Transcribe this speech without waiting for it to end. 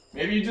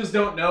Maybe you just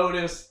don't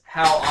notice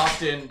how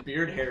often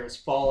beard hairs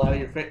fall out of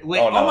your face. Wait,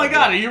 Oh, no, my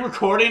God, are you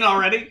recording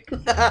already?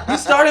 You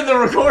started the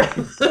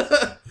recording.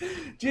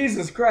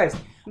 Jesus Christ.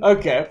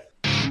 Okay.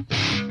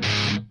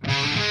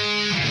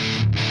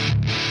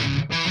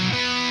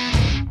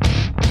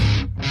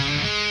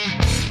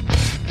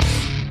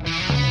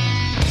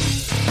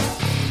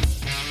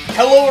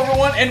 Hello,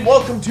 everyone, and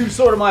welcome to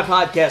Sorta My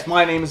Podcast.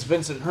 My name is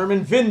Vincent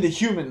Herman, Vin the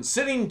Human,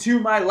 sitting to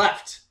my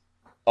left.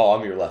 Oh,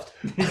 I'm your left.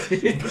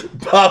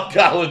 Bob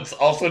Collins,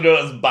 also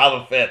known as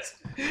Boba Fett.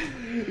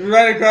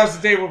 Right across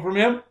the table from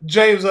him,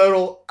 James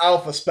Odell,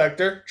 Alpha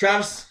Spectre.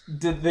 Travis,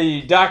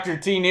 the Dr.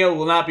 T. Neal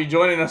will not be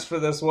joining us for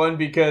this one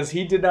because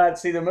he did not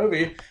see the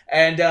movie,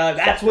 and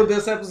that's what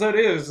this episode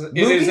is. It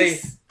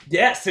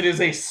is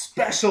a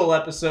special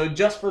episode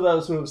just for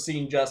those who have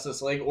seen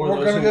Justice League. Or We're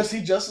those going to who... go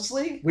see Justice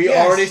League? We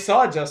already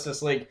saw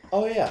Justice League.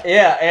 Oh, yeah.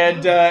 Yeah,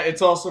 and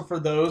it's also for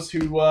those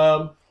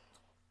who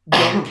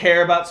don't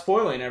care about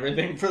spoiling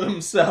everything for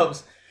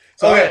themselves.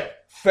 So, okay,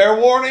 fair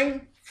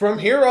warning, from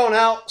here on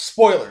out,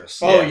 spoilers.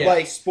 Oh,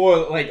 yeah.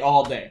 Spoil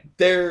all day.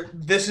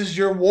 This is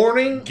your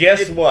warning.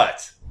 Guess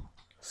what?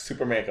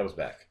 Superman comes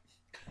back.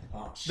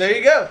 Oh, there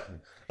you go.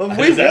 We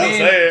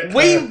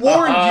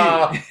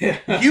warned you.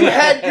 You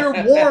had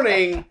your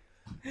warning,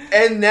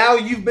 and now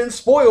you've been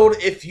spoiled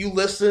if you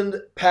listened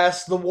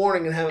past the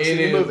warning and haven't seen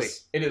the movie.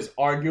 It is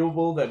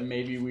arguable that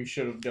maybe we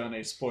should have done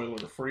a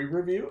spoiler-free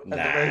review at the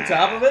very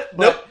top of it.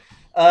 But,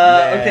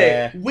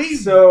 okay.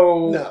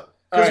 No.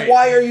 Because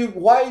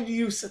why do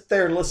you sit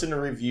there and listen to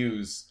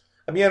reviews?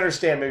 I mean, I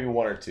understand maybe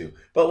one or two,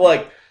 but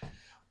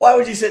why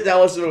would you sit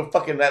down and listen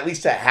to at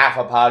least a half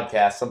a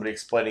podcast, somebody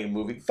explaining a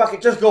movie? Fuck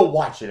it, just go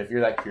watch it if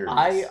you're that curious.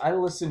 I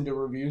listened to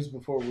reviews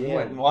before we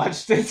went and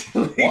watched it.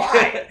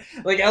 Why?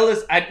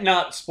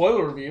 Not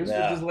spoiler reviews,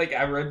 but just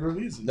I read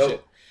reviews and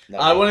shit. No.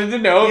 I wanted to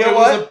know if it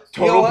was a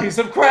total piece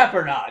of crap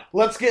or not.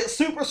 Let's get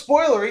super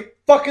spoilery.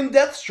 Fucking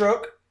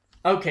Deathstroke.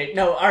 Okay,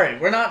 no,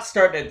 alright, we're not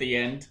starting at the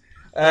end.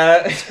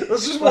 Let's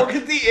just work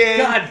at the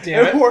end. God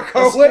damn it. And work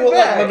our way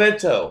back.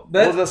 Memento.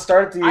 We'll just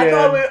start at the end.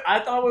 I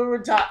thought we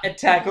would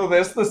tackle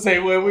this the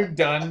same way we've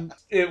done.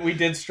 We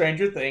did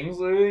Stranger Things.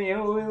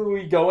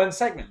 We go in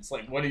segments.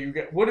 What do you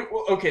get?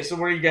 Okay, so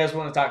what do you guys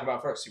want to talk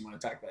about first? You want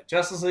to talk about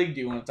Justice League?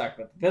 Do you want to talk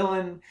about the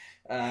villain?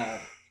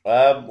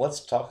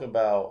 Let's talk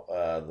about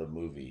the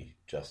movie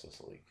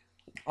Justice League.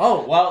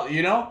 Oh well,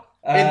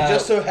 and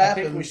just so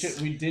happens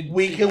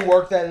we can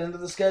work that into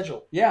the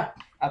schedule. Yeah,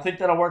 I think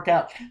that'll work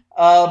out.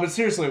 But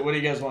seriously, what do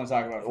you guys want to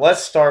talk about?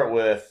 Let's start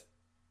with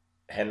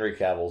Henry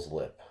Cavill's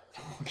lip.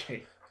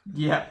 Okay.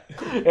 Yeah.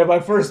 And my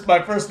first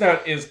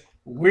note is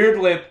weird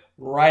lip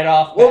right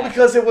off. Well,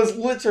 because it was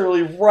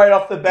literally right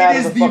off the bat.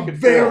 It is the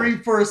very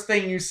first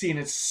thing you see, and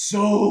it's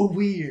so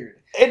weird.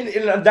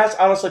 And that's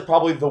honestly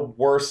probably the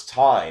worst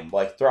time,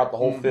 throughout the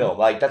whole film.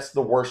 That's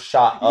the worst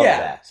shot of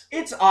that.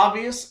 It's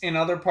obvious in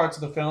other parts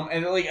of the film,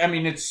 and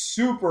it's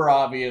super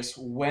obvious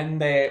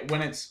when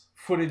it's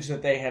footage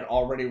that they had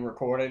already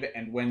recorded,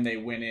 and when they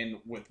went in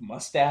with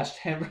mustached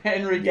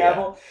Henry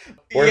Cavill.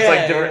 Where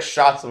it's different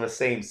shots of the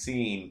same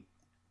scene.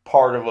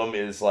 Part of them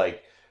is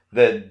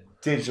the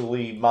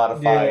digitally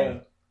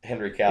modified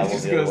Henry Cavill. It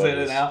just goes in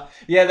and out.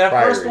 Yeah, that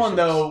first one,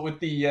 though, with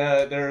the,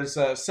 there's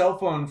cell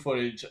phone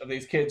footage of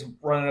these kids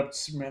running up to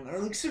Superman. They're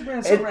like,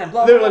 Superman,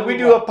 blah, they're blah, like, blah, we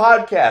blah. do a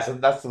podcast.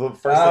 And that's the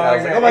first thing I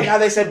was like, oh my God,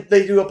 they said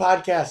they do a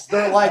podcast.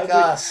 They're like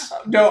us.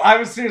 No, I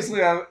was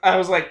seriously, I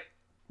was like,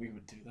 we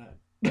would do that.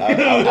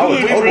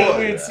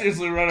 We'd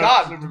seriously run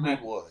up to Superman.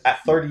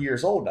 At 30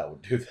 years old, I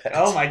would do that.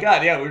 Oh my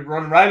God, yeah, we'd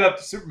run right up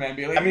to Superman and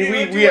be like, I mean,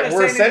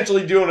 we're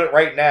essentially doing it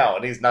right now,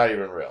 and he's not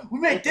even real. We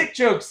make dick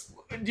jokes.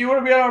 Do you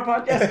want to be on our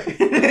podcast?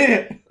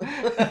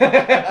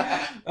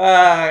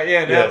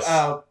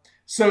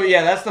 So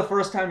that's the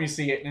first time you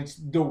see it, and it's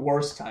the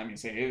worst time you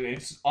see it.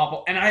 It's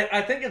awful, and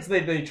I think it's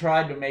they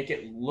tried to make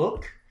it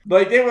look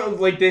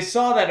they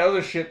saw that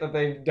other shit that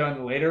they've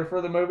done later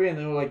for the movie, and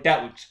they were like,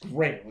 that looks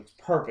great, it looks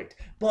perfect.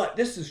 But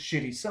this is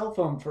shitty cell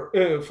phone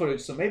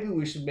footage, so maybe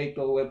we should make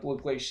the lip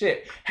look like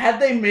shit.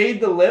 Had they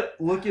made the lip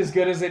look as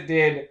good as it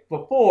did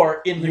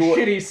before in the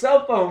shitty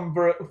cell phone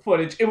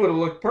footage, it would have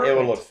looked perfect. It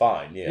would look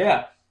fine, yeah.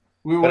 Yeah.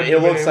 But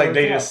it looks like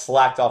they just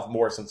slacked off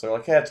more since they're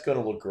like, yeah, it's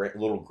going to look a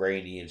little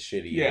grainy and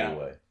shitty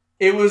anyway.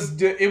 It was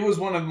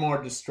one of the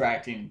more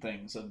distracting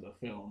things of the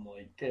film,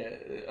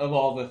 of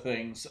all the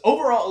things.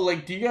 Overall,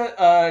 do you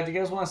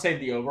guys want to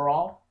save the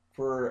overall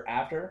for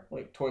after,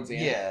 towards the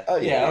end? Yeah. Oh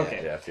yeah.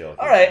 Okay. Yeah, I feel like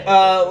all right.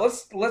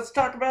 Let's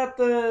talk about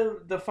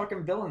the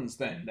fucking villains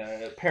then.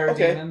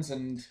 Parademons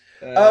and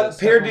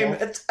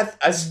Parademons.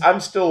 I'm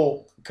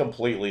still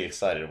completely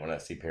excited when I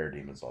see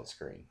Parademons on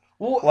screen.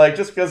 Well,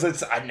 just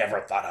because I never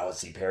thought I would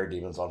see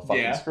Parademons on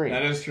fucking screen.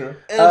 That is true.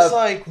 And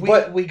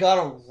it's we got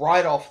them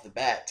right off the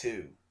bat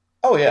too.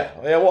 Oh yeah.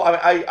 Well,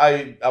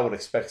 I would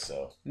expect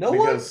so. No,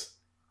 because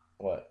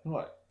what?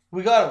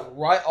 We got it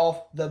right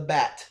off the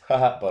bat.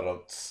 But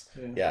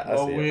yeah.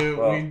 Well,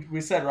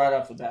 we said right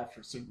off the bat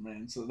for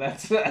Superman, so I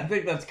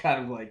think that's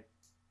kind of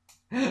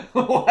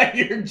Why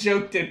your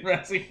joke didn't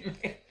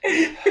resonate?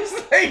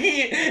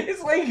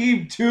 It's like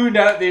he tuned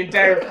out the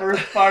entire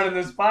first part of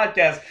this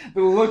podcast.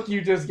 The look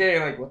you just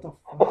gave, like, what the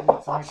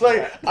fuck? It's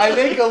like I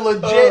make a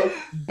legit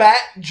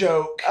bat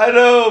joke. I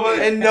know, but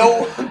and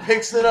no one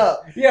picks it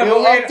up. Yeah,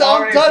 but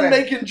I'm done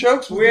making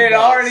jokes. We had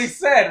already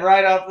said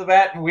right off the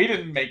bat, and we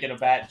didn't make it a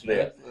bat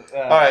joke.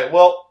 Yeah. All right,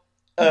 well,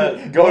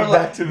 going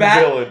back to the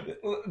villain,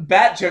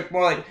 bat joke,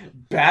 more like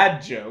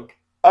bad joke.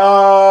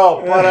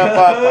 Oh,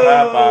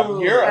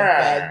 you're a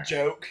bad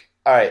joke.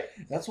 All right,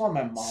 that's why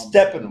my mom.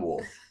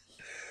 Steppenwolf.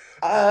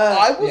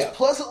 I was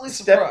pleasantly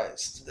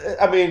surprised.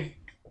 I mean,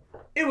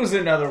 it was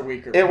another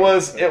weaker. It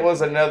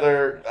was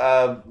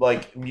another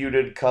like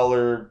muted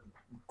color,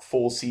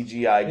 full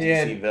CGI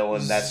DC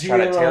villain that's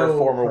trying to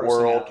terraform a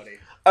world.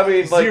 I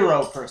mean, like,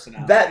 zero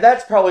personality. That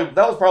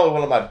was probably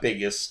one of my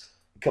biggest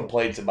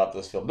complaints about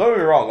this film. Don't get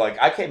me wrong. Like,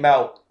 I came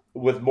out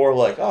with more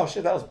like, oh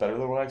shit, that was better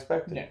than what I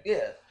expected.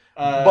 Yeah.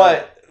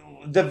 But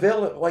the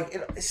villain, like,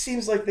 it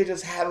seems like they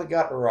just haven't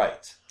gotten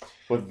right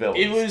with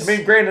villains. I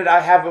mean, granted, I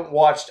haven't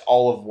watched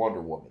all of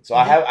Wonder Woman, so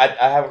I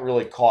haven't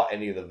really caught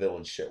any of the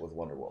villain shit with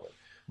Wonder Woman.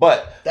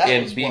 But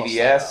in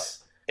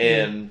BVS,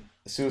 in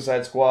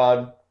Suicide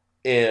Squad,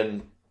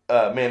 in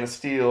Man of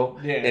Steel,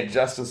 in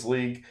Justice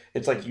League,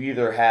 it's like you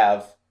either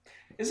have.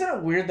 Isn't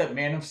it weird that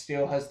Man of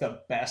Steel has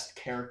the best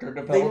character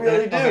development? They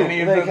really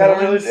do. They kind of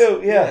really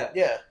do.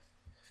 Yeah.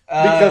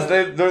 Because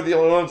they're the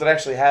only ones that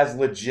actually has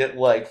legit,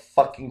 like,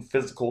 fucking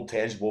physical,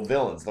 tangible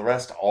villains. The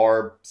rest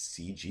are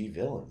CG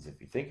villains,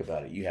 if you think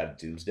about it. You have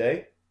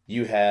Doomsday.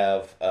 You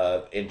have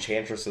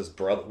Enchantress's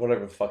brother,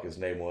 whatever the fuck his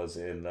name was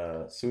in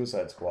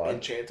Suicide Squad.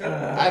 Enchantress?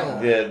 I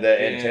don't know.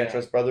 The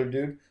Enchantress brother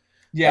dude.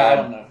 Yeah, I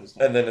don't know his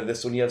name. And then in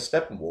this one you have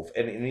Steppenwolf.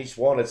 And in each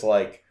one it's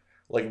like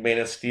Man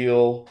of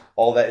Steel,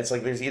 all that. It's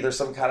like there's either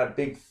some kind of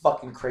big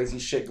fucking crazy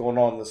shit going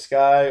on in the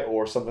sky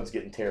or something's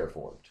getting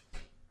terraformed.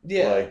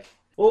 Yeah. Like,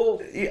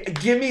 well,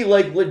 give me,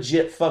 like,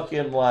 legit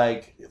fucking,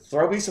 like,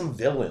 throw me some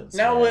villains.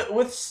 Now,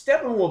 with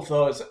Steppenwolf,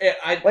 though,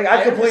 I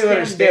completely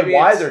understand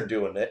why they're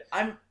doing it.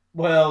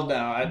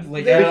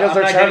 Because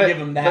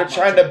they're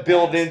trying to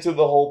build into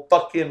the whole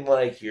fucking,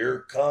 like,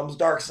 here comes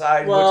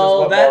Darkseid, which is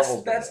what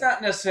Marvel's that's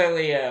not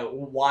necessarily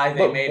why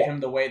they made him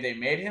the way they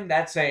made him.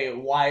 That's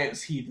why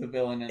is he the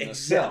villain in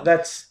this film?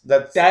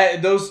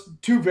 Those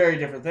two very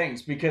different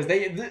things, because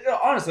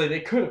honestly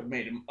they could have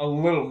made him a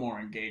little more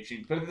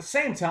engaging, but at the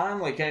same time,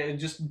 like,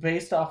 just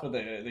based off of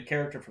the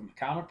character from the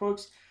comic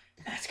books,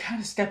 that's kind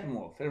of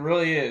Steppenwolf. It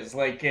really is.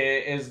 Like,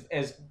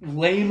 as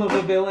lame of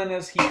a villain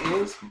as he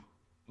is.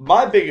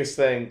 My biggest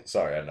thing...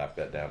 Sorry, I knocked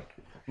that down.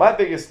 My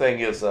biggest thing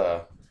is...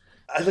 I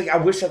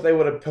wish that they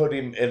would have put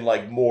him in,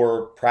 like,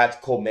 more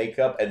practical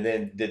makeup and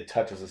then did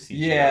touches of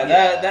CGI.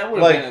 Yeah, that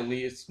would have been at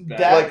least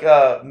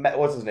better. Like,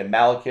 what's his name?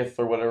 Malekith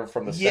or whatever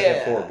from the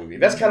second Thor movie.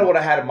 That's kind of what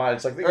I had in mind.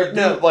 It's like...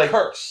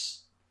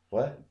 Curse.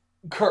 What?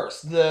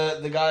 Curse.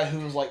 The guy who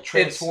was, like,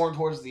 transformed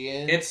towards the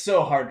end. It's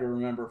so hard to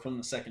remember from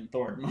the second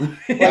Thor movie.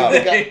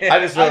 I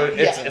just know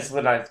it's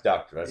the Ninth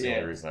Doctor. That's the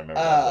only reason I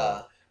remember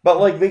that. But,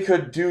 like, they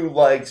could do,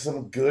 like,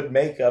 some good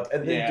makeup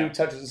and then do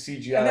touches of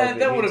CGI. And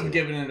that would have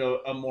given it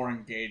a more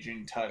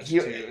engaging touch,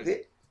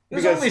 too.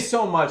 There's only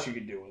so much you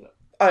could do with it.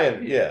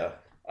 And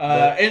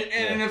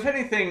if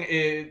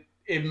anything,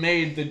 it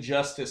made the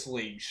Justice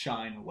League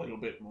shine a little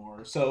bit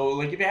more. So,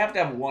 like, if you have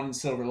to have one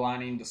silver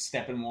lining to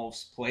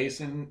Steppenwolf's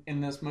place in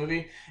this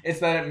movie,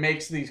 it's that it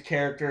makes these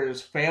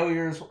characters'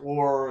 failures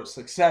or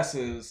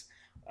successes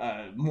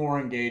more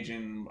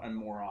engaging and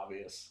more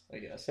obvious, I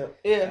guess.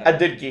 Yeah, I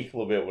did geek a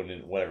little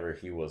bit whenever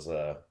he was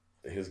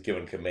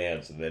given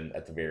commands, and then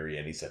at the very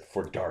end he said,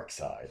 "For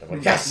Darkseid." I'm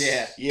like,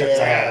 yes,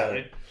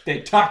 yeah. They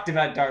talked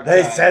about Darkseid.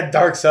 They said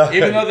Darkseid,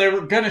 even though they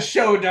were gonna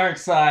show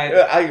Darkseid.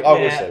 I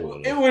wish they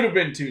would. It would have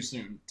been too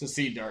soon to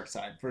see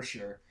Darkseid for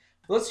sure.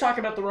 Let's talk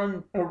about the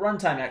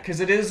runtime now,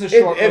 because it is a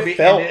short movie.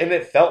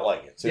 It felt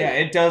like it too. Yeah,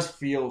 it does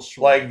feel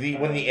short. Like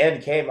when the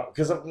end came out,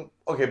 because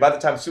by the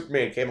time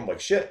Superman came, I'm like,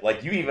 shit.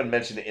 Like, you even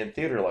mentioned it in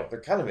theater, like, they're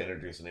kind of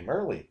introducing him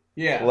early.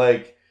 Yeah.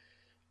 Like,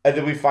 and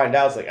then we find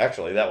out it's like,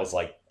 actually that was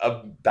like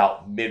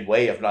about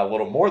midway, if not a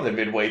little more than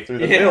midway through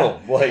the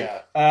film. Like,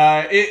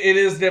 it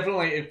is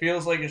definitely. It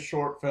feels like a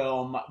short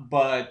film,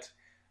 but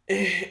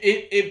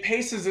it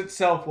paces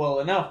itself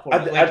well enough.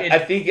 I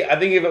think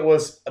if it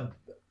was.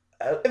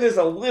 If it's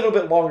a little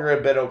bit longer,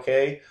 it'd been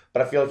okay.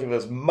 But I feel like if it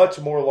was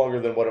much more longer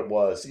than what it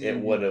was, it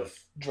would have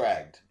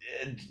dragged.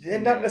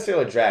 Not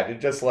necessarily dragged.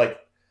 It just, like,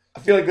 I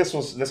feel like this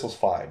was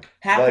fine.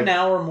 Half an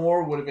hour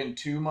more would have been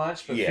too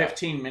much, but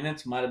 15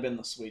 minutes might have been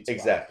the sweet spot.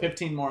 Exactly.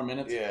 15 more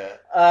minutes. Yeah.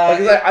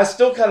 Because I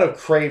still kind of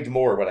craved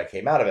more when I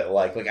came out of it.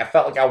 Like I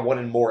felt like I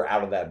wanted more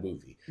out of that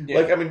movie. Yeah.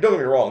 Like, I mean, don't get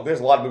me wrong. There's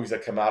a lot of movies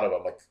that come out of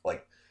it,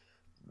 like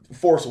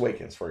Force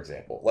Awakens, for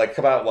example, like,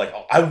 come out like,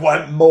 oh, I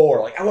want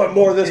more. Like, I want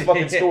more of this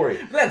fucking story.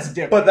 That's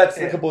different. But that's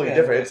completely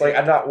different. It's like,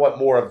 I not want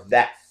more of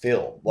that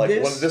film. Like,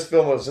 when this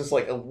film was just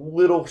like a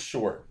little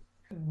short.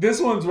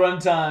 This one's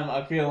runtime,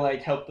 I feel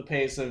like, helped the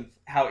pace of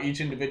how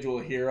each individual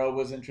hero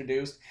was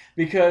introduced,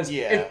 because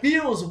it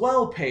feels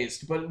well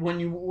paced, but when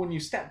you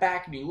step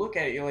back and you look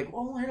at it, you're like,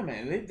 oh, wait a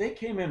minute, they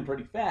came in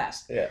pretty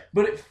fast. Yeah.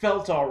 But it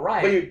felt all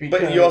right.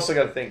 But you also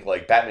got to think,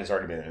 like, Batman's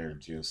already been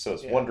introduced, so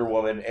it's Wonder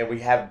Woman, and we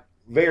have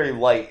very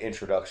light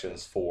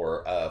introductions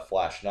for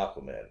Flash and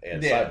Aquaman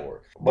and Cyborg.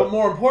 But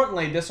more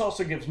importantly, this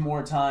also gives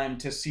more time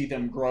to see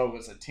them grow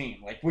as a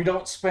team. Like, we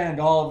don't spend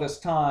all this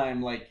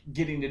time, like,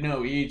 getting to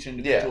know each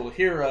individual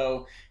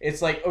hero.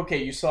 It's like,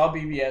 okay, you saw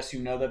BBS, you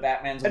know that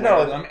Batman's aware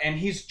of them, and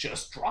he's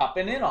just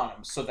dropping in on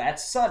them. So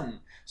that's sudden.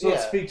 So it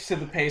speaks to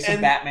the pace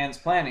of Batman's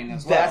planning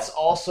as well. That's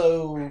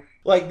also,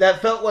 like,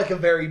 that felt like a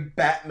very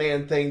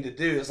Batman thing to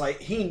do. It's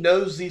like, he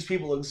knows these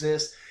people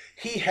exist.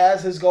 He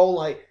has his goal,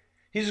 like,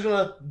 he's just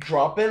gonna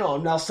drop in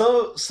on. Now,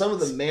 some of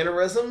the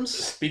mannerisms.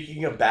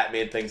 Speaking of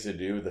Batman things to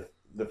do,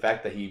 the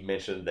fact that he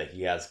mentioned that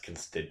he has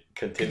contingencies.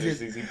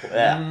 Contingency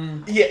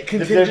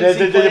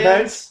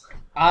plans.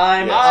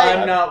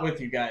 I'm not with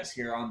you guys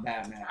here on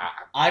Batman.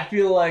 I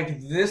feel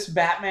like this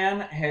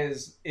Batman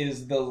is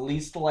the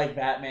least like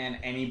Batman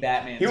any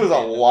Batman. He was a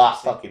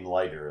lot fucking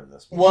lighter in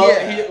this movie.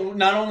 Well,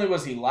 not only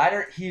was he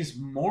lighter, he's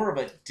more of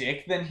a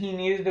dick than he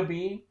needed to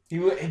be.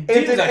 And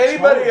did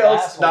anybody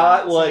else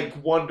not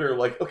wonder,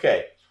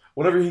 okay,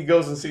 whenever he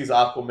goes and sees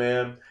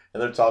Aquaman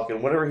and they're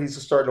talking, whenever he's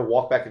just starting to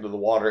walk back into the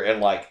water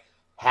and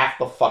half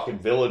the fucking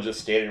village is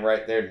standing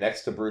right there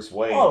next to Bruce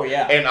Wayne. Oh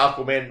yeah. And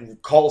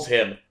Aquaman calls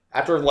him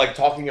after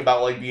talking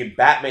about being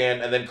Batman,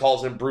 and then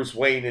calls him Bruce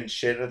Wayne and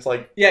shit. And it's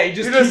he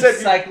just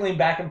keeps cycling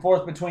back and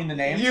forth between the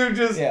names. You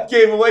just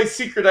gave away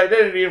secret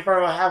identity in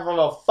front of half of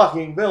a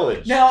fucking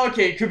village. Now,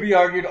 okay, it could be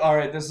argued. All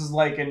right, this is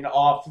an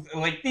off.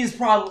 These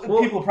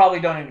people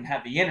probably don't even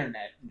have the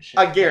internet and shit.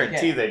 I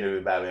guarantee they know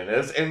who Batman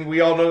is, and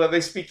we all know that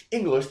they speak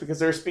English because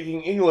they're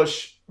speaking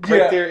English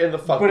right there in the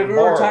fucking bar. But if we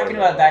were talking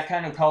about that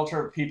kind of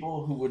culture of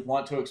people who would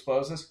want to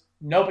expose this,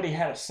 nobody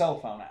had a cell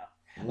phone out.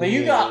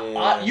 You got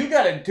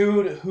a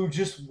dude who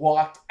just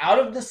walked out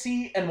of the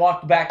sea and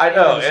walked back. I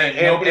know,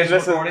 and this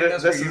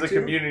is a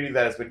community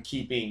that has been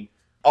keeping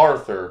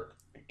Arthur,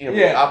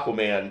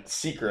 Aquaman,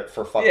 secret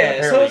for fucking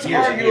apparently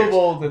years and years.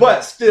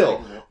 But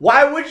still,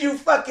 why would you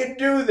fucking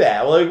do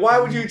that? Why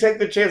would you take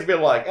the chance of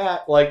being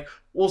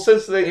well,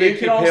 since they keep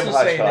him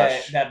hush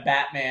hush. That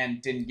Batman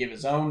didn't give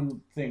his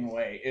own thing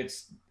away.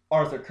 It's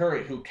Arthur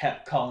Curry who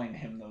kept calling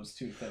him those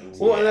two things.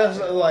 Well, and that's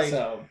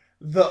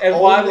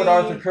why would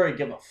Arthur Curry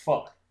give a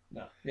fuck?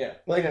 No. Yeah.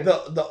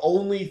 The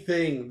only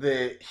thing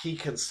that he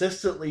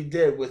consistently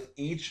did with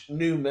each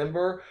new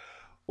member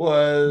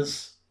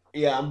was,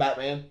 I'm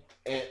Batman.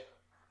 And,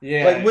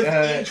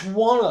 with each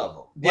one of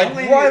them.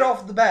 Right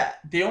off the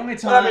bat. The only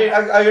time...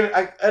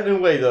 in a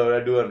way, though,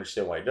 I do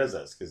understand why he does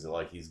that. Because,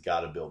 he's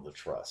got to build the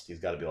trust. He's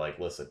got to be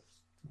listen,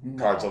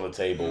 cards on the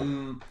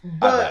table.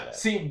 But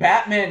see,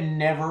 Batman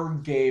never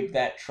gave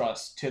that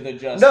trust to the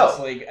Justice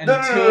League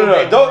until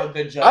they were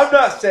the Justice League. I'm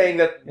not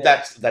saying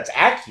that's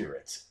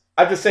accurate.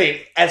 I'm just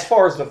saying, as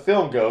far as the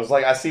film goes,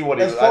 I see what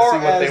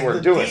they were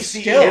doing.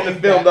 In the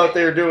film, what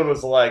they were doing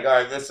was all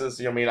right, this is,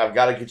 I've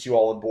got to get you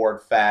all on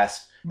board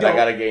fast, and I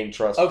got to gain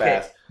trust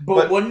fast.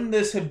 But wouldn't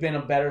this have been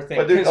a better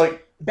thing? Because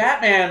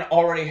Batman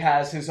already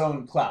has his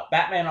own clout.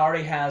 Batman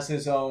already has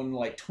his own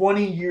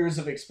 20 years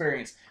of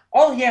experience.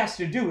 All he has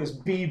to do is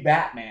be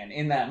Batman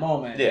in that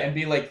moment and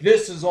be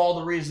this is all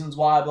the reasons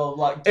why, blah,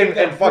 blah, blah.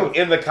 And fucking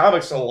in the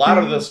comics, a lot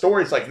of the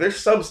stories, there's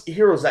some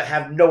heroes that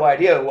have no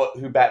idea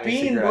who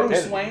Batman's being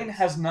Bruce Wayne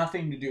has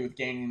nothing to do with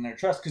gaining their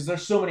trust, because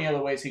there's so many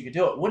other ways he could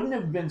do it. Wouldn't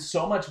it have been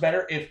so much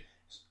better if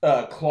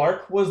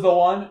Clark was the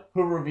one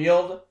who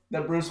revealed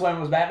that Bruce Wayne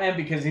was Batman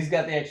because he's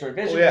got the extra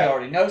vision, he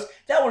already knows?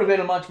 That would have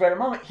been a much better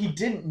moment. He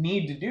didn't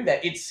need to do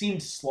that. It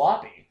seemed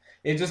sloppy.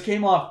 It just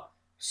came off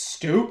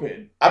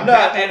stupid. I'm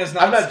not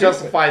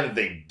justifying that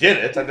they did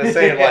it. I'm just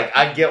saying,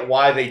 I get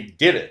why they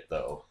did it,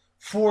 though.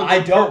 For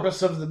the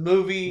purpose of the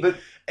movie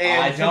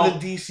and for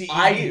the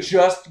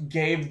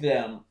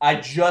DCEU. I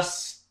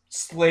just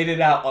slated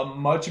out a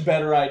much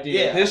better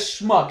idea. Yeah. This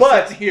schmuck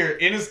sits here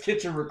in his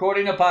kitchen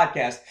recording a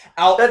podcast.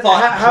 How is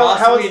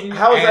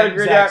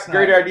that a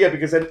great idea?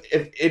 Because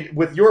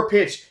with your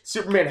pitch,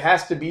 Superman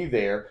has to be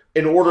there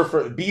in order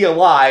to be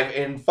alive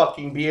and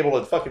fucking be able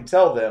to fucking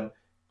tell them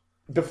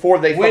before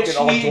they fucking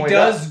all join up. Which he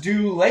does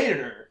do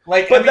later.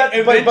 But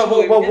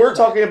what we're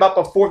talking about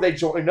before they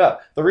join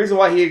up. The reason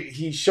why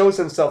he shows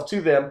himself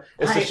to them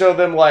is to show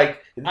them I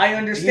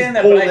understand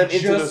that,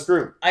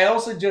 but I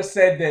also just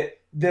said that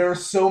there are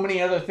so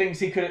many other things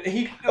he could.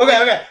 Okay.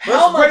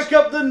 Let's break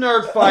up the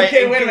nerd fight.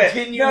 Okay, wait a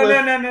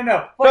minute.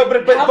 No.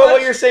 But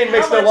what you're saying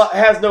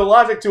has no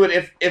logic to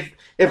it.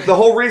 If the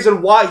whole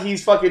reason why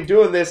he's fucking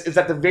doing this is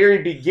at the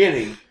very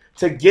beginning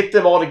to get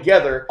them all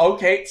together,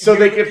 so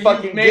they can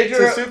fucking get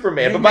to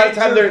Superman. But by the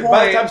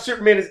time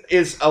Superman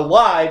is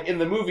alive in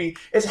the movie,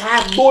 it's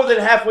more than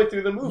halfway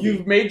through the movie.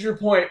 You've made your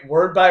point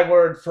word by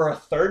word for a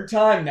third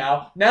time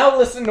now. Now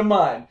listen to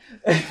mine.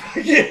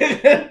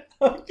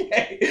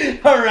 Okay.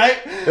 All right.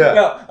 Yeah.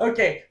 No.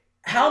 Okay.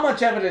 How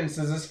much evidence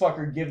does this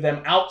fucker give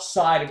them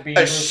outside of being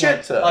a Bruce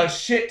shit Wayne? ton? A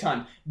shit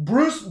ton.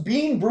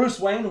 Being Bruce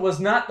Wayne was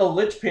not the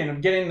linchpin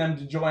of getting them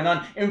to join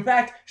on. In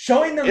fact,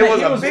 showing them it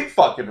was a big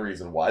fucking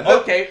reason why.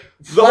 Okay,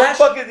 the whole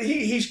fucking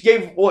he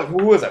gave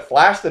who was it?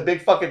 Flash, the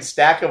big fucking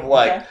stack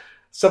of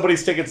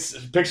somebody's taking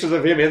pictures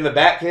of him in the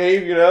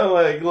Batcave,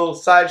 like little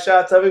side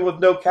shots of him with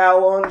no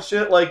cowl on and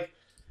shit, like.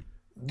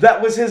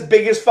 That was his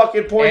biggest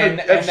fucking point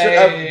of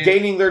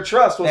gaining their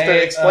trust, was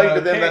to explain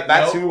to them that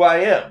that's who I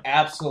am.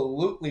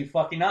 Absolutely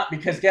fucking not.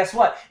 Because guess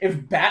what?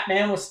 If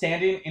Batman was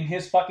standing in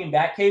his fucking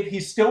Batcave, he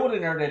still would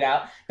have nerded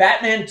out.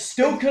 Batman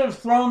still could have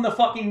thrown the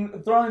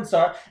fucking throwing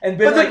star and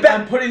been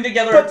I'm putting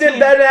together a team. But then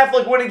Ben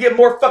Affleck wouldn't get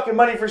more fucking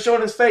money for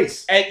showing his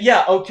face.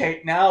 Yeah,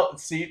 okay. Now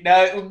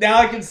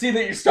I can see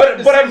that you're starting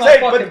to see my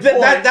fucking point.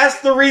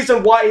 That's the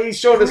reason why he's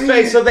showing his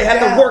face, so they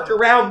had to work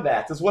around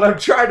that. That's what I'm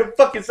trying to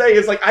fucking say.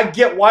 Is like, I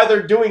get why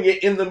they're doing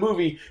it in the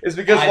movie, is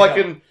because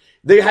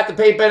they have to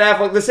pay Ben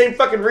Affleck. The same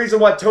fucking reason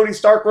why Tony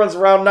Stark runs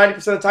around 90%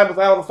 of the time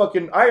without a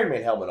fucking Iron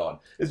Man helmet on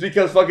is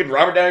because fucking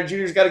Robert Downey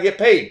Jr.'s got to get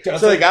paid. So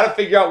they got to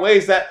figure out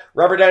ways that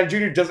Robert Downey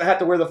Jr. doesn't have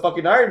to wear the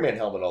fucking Iron Man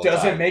helmet all the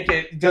time.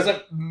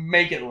 Doesn't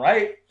make it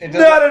right.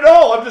 Not at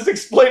all. I'm just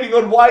explaining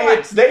on why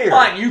it's there.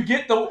 Fine, you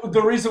get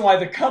the reason why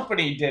the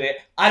company did it.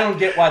 I don't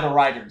get why the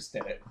writers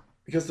did it.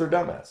 Because they're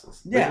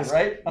dumbasses. Yeah,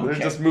 right? They're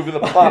just moving the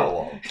plot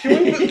along.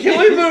 Can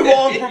we move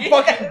on from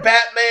fucking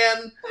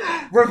Batman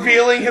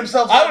revealing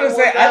himself? I would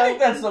say, I think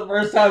that's the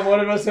first time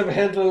one of us have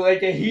had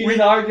like a heated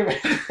argument,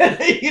 a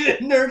heated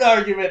nerd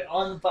argument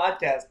on the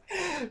podcast.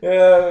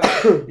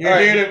 You're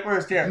doing it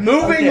first here.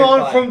 Moving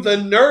on from the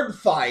nerd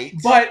fight.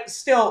 But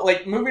still,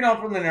 moving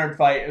on from the nerd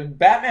fight,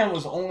 Batman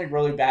was only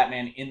really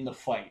Batman in the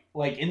fight.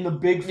 Like, in the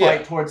big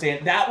fight towards the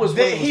end. That was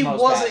when he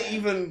wasn't Batman.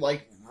 Even,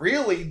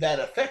 really that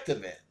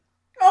effective in.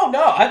 Oh,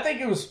 no, I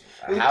think it was...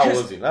 How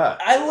was he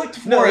not? I looked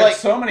for it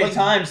so many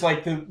times,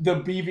 like the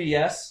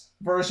BVS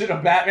version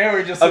of Batman,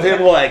 where just... Of him,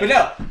 but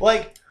no,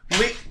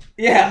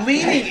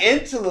 leading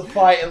into the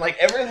fight and,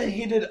 everything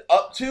he did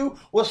up to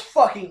was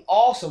fucking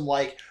awesome.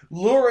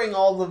 Luring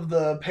all of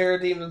the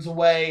parademons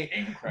away.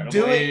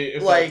 Incredibly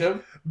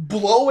effective.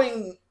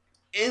 Blowing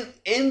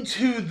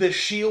into the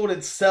shield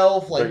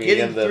itself,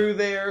 getting through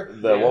there.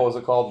 What was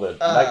it called? The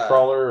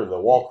Nightcrawler or the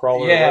Wall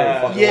Crawler?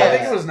 Yeah. I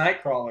think it was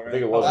Nightcrawler. I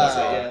think it was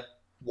Nightcrawler.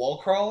 Wall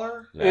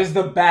crawler? Yeah. It was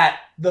the bat.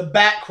 The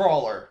bat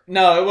crawler.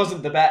 No, it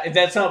wasn't the bat.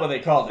 That's not what they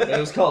called it. It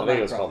was called I think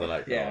it was called the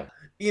Nightcrawler.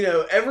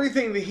 Yeah.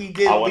 Everything that he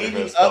did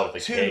leading up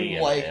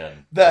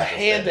to, the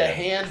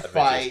hand-to-hand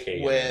fight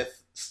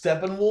with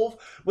Steppenwolf,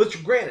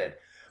 which, granted,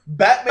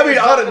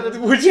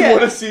 Batman... would you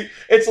want to see...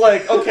 It's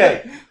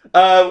okay,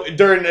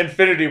 during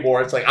Infinity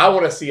War, it's I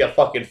want to see a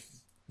fucking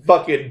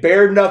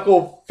bare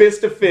knuckle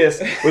fist to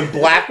fist with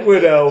Black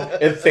Widow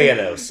and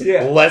Thanos.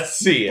 Yeah. Let's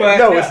see it.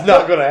 It's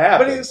not going to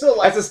happen. But it's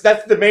still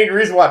that's the main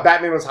reason why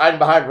Batman was hiding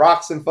behind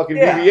rocks and fucking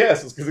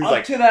BVS, is because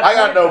he's I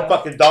got no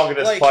fucking dog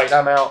in this fight.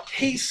 I'm out.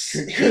 He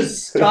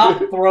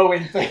stopped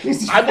throwing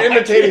things. I'm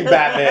imitating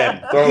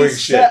Batman throwing shit. He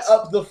set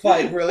up the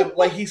fight really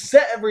he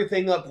set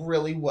everything up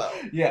really well.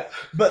 Yeah,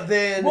 but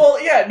then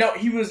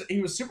he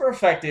was super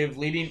effective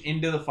leading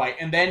into the fight,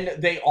 and then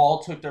they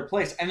all took their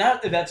place, and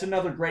that's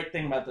another great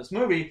thing about this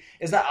movie,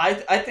 is that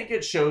I think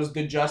it shows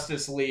the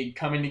Justice League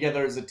coming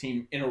together as a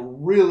team in a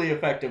really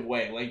effective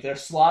way. They're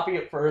sloppy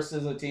at first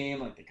as a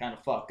team, they kind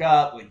of fuck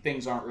up,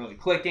 things aren't really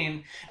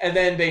clicking, and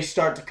then they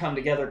start to come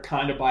together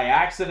kind of by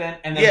accident,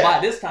 and then by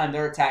this time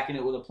they're attacking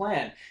it with a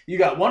plan. You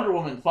got Wonder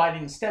Woman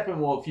fighting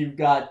Steppenwolf, you've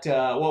got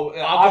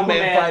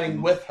Aquaman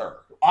fighting with her.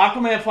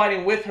 Aquaman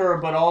fighting with her,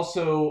 but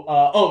also,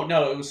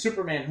 it was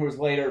Superman who was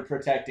later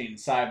protecting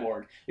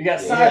Cyborg. You got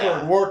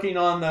Cyborg working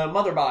on the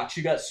Mother Box.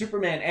 You got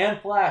Superman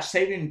and Flash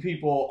saving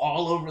people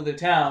all over the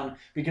town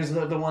because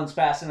they're the ones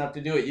fast enough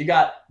to do it. You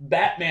got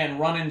Batman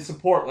running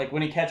support,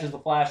 when he catches the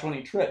Flash when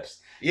he trips.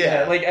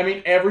 Yeah.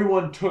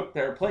 Everyone took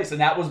their place, and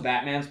that was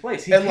Batman's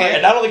place.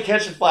 And not only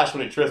catching Flash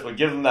when he trips, but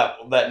give him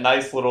that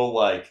nice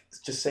little,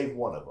 just save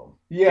one of them.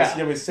 Yeah.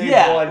 Just, save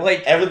one.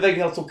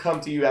 Everything else will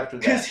come to you after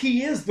that. Because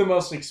he is the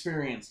most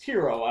experienced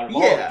hero out of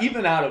all.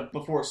 Even out of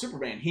before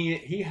Superman.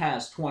 He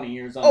has 20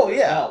 years under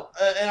his belt.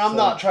 And I'm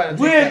not trying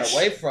to take that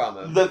away from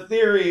him. The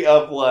theory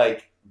of,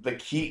 the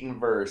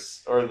Keaton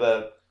verse, or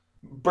the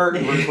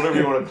Burton verse, whatever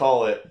you want to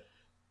call it,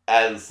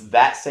 as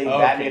that same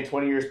Batman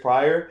 20 years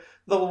prior...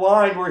 The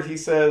line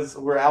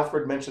where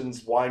Alfred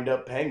mentions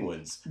wind-up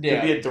penguins could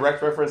be a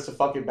direct reference to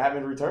fucking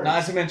Batman Returns.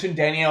 Not to mention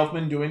Danny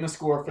Elfman doing the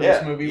score for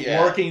this movie,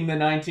 working the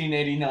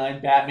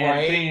 1989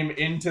 Batman theme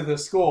into the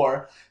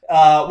score.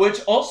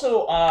 Which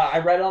also, I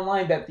read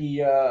online that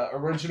the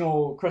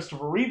original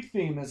Christopher Reeve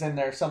theme is in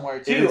there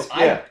somewhere too.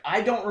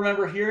 I don't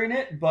remember hearing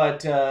it,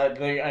 but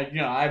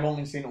I've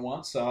only seen it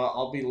once, so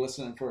I'll be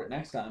listening for it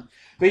next time.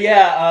 But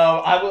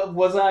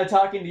wasn't I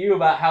talking to you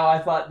about how I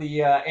thought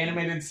the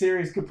animated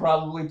series could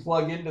probably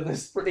plug into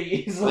this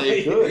pretty easily?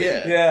 They could,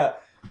 yeah.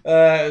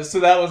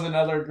 So that was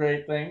another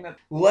great thing.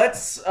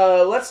 Let's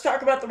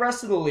talk about the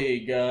rest of the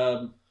league.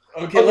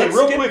 Okay,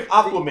 real quick,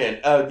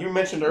 Aquaman. You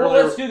mentioned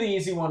earlier. Let's do the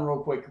easy one real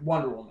quick.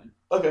 Wonder Woman.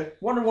 Okay.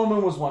 Wonder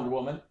Woman was Wonder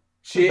Woman.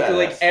 She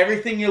like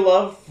everything you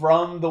love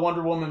from the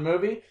Wonder Woman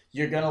movie,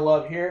 you're gonna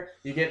love here.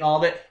 You're getting all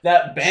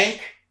that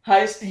bank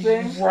heist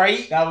thing,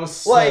 right? That was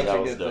such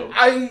a good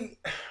thing.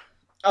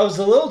 I was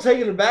a little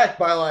taken aback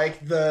by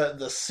like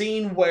the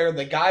scene where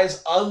the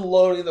guy's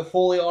unloading the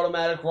fully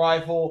automatic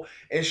rifle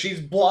and she's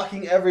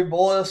blocking every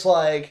bullet. It's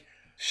like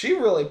she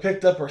really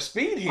picked up her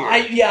speed here.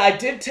 I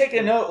did take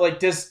a note. Like,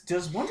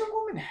 does Wonder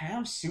Woman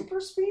have super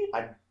speed?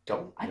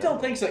 I don't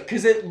think so,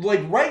 because it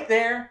like right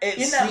there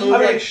in that movie,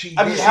 like she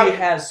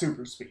has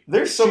super speed.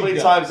 There's so many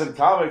times in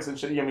comics and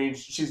shit. I mean,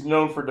 she's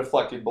known for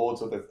deflecting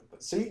bullets with it,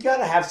 so you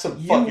gotta have some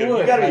fucking.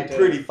 You gotta be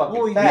pretty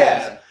fucking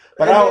fast. Yeah.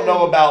 But I don't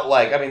know about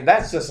like. I mean,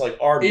 that's just like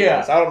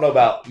arguments. I don't know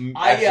about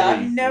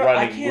actually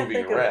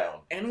moving around.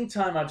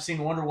 Anytime I've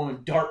seen Wonder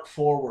Woman dart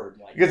forward,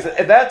 like because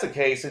if that's the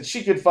case, and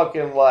she could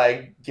fucking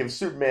like give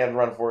Superman a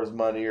run for his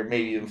money, or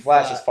maybe even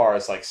Flash as far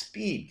as like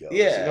speed goes.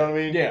 Yeah, you know what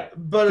I mean? Yeah,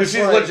 but she's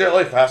like,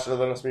 legitimately faster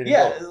than a speeding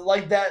bullet. Yeah,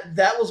 like that.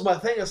 That was my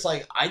thing. It's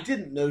like I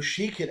didn't know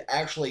she could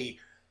actually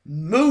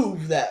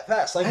move that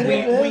fast. Like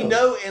we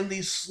know in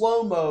these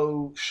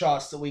slow-mo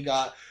shots that we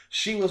got,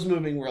 she was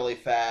moving really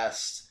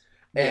fast.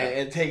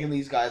 And taking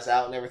these guys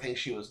out and everything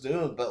she was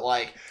doing. But,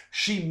 like,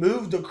 she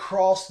moved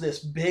across this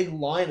big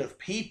line of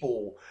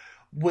people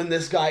when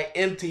this guy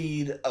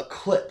emptied a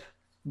clip.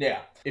 Yeah.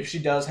 If she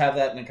does have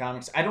that in the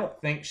comics. I don't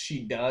think she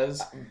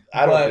does.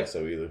 I don't think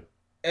so either.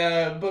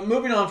 But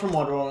moving on from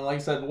Wonder Woman, like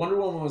I said, Wonder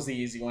Woman was the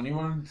easy one. You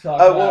want to talk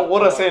about... Well,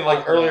 what I was saying,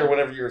 like, earlier,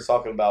 whenever you were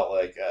talking about,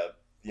 like,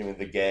 you know,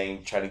 the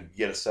gang trying to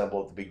get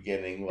assembled at the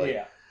beginning, like...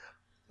 Yeah.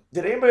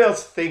 Did anybody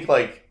else think,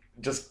 like...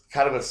 just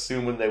kind of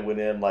assume when they went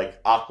in,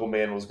 like,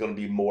 Aquaman was going to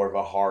be more of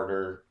a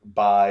harder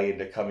buy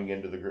into coming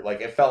into the group.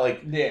 Like, it felt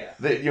like... Yeah.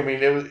 I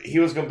mean, he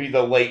was going to be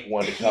the late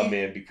one to come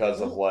in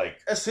because of, like...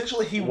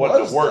 Essentially, he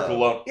was, the work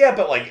alone. Yeah,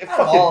 but, like,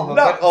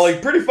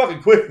 pretty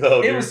fucking quick,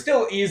 though, It was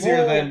still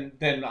easier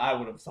than I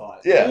would have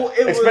thought. Yeah,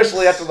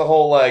 especially after the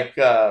whole, like...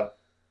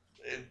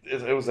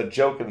 It was a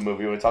joke in the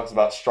movie when it talks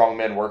about strong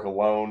men work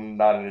alone,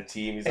 not in a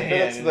team. He's like,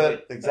 that's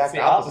the exact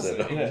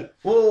opposite. Yeah.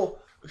 Well,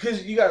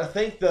 because you got to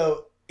think,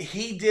 though...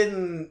 He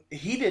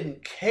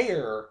didn't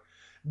care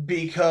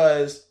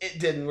because it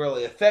didn't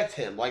really affect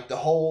him. Like the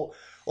whole,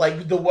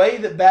 like the way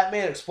that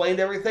Batman explained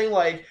everything,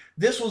 like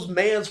this was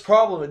man's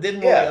problem. It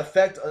didn't really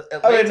affect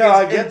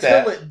Atlanteans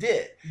until it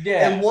did.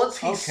 Yeah. And once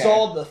he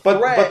saw the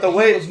threat, but the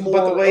way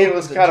it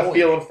was kind of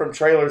feeling from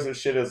trailers and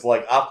shit is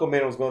like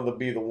Aquaman was going to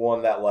be the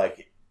one that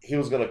like he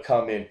was going to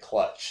come in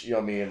clutch. You know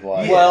what I mean?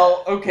 Like,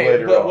 well,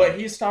 okay, but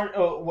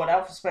what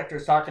Alpha Spectre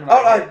is talking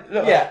about,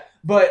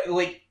 but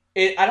like.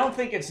 I don't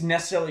think it's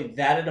necessarily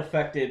that it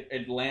affected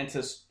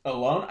Atlantis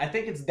alone. I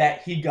think it's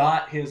that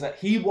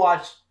he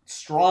watched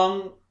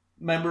strong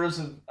members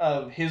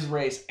of his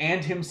race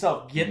and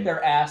himself get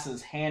their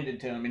asses handed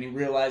to him, and he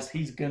realized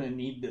he's gonna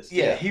need this.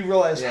 Yeah, he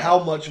realized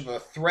how much of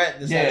a threat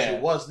this actually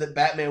was. That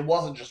Batman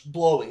wasn't just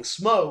blowing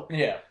smoke.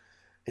 Yeah,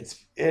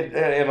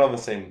 and on the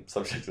same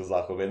subject as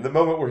Aquaman, the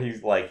moment where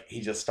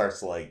he just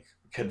starts like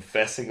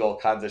confessing all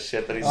kinds of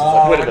shit that he's just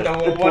like, wait a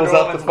minute, pulls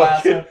out the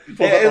fucking,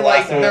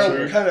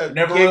 they're kind of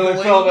never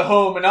really felt at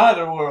home in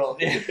either world.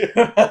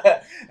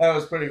 That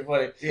was pretty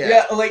funny.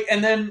 Yeah, like,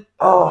 and then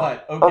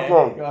what? Okay,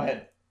 go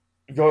ahead.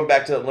 Going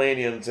back to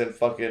Atlanteans and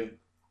fucking,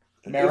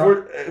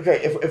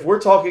 if we're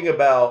talking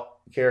about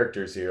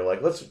characters here,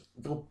 like, let's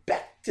go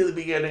back to the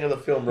beginning of the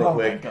film real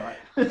quick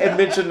and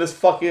mention this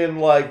fucking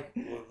like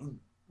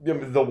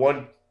the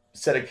one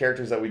set of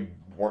characters that we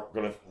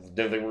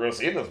didn't think we were gonna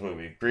see in this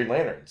movie, Green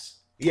Lanterns.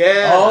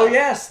 Yeah. Oh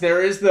yes,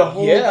 there is the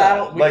whole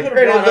battle. We could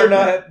have brought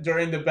up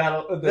during the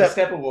battle, the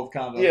Steppenwolf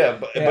combo. Yeah,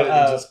 but it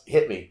just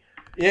hit me.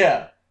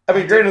 Yeah. I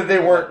mean, granted, they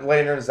weren't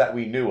lanterns that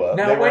we knew of.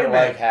 They weren't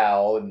like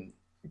Hal and.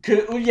 They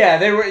were.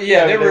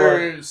 Yeah, they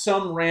were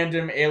some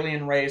random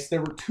alien race.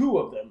 There were two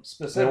of them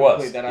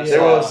specifically that I saw.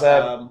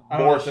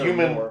 There was more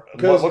human.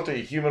 What looked like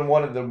a human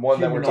one, and the one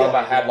that we're talking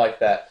about had like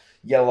that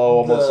yellow,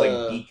 almost like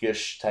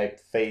geekish type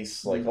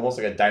face, like almost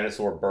like a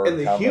dinosaur bird. And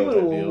the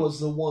human one was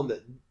the one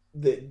that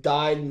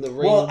died in the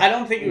ring. Well, I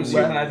don't think it was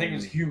human. I think it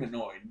was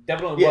humanoid.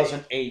 Definitely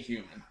wasn't a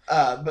human.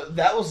 But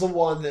that was the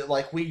one that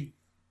like we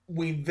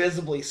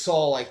visibly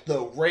saw like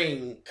the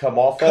ring come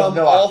off of.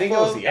 No, I think it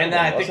was the and then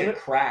I think it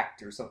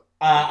cracked or something.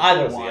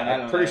 Either one.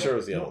 I'm pretty sure it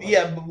was the other one.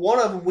 Yeah, but one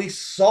of them we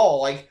saw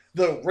like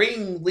the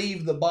ring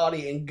leave the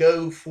body and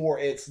go for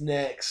its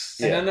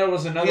next. And then there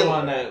was another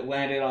one that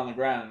landed on the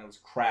ground and it was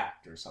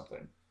cracked or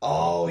something.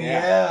 Oh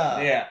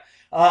yeah.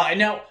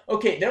 Now,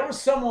 okay, there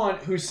was someone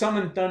who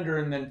summoned thunder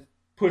and then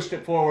pushed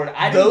it forward.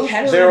 I didn't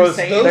catch there was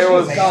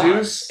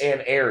Zeus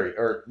and Ares,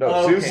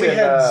 Zeus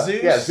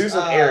and Zeus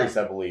and Ares,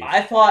 I believe.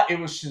 I thought it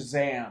was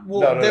Shazam.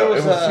 Well,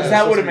 because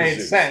that would have made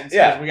sense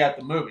because we got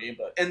the movie.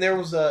 But and there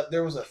was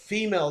a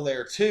female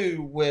there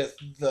too with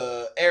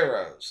the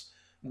arrows.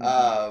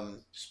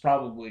 It's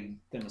probably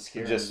the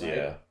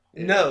Mascara.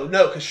 No,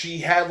 because she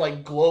had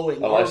like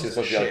glowing Oh, arms. she's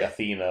supposed to be like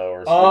Athena or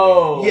something.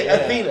 Oh, yeah,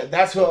 Athena.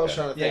 That's what I was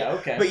trying to think. Yeah,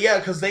 okay. But yeah,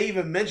 because they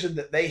even mentioned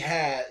that they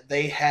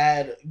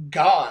had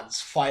gods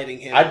fighting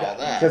him.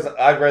 Because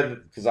I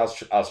read because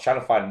I was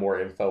trying to find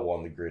more info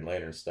on the Green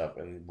Lantern stuff,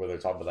 and when they're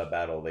talking about that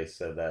battle, they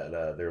said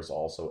that there's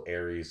also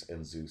Ares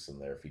and Zeus in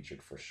there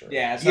featured for sure.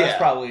 Yeah, so that's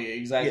probably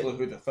exactly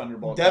who the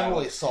Thunderbolt.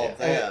 Definitely saw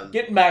them.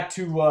 Getting back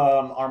to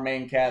our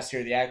main cast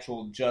here, the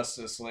actual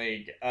Justice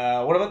League.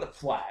 What about the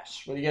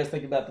Flash? What do you guys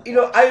think about the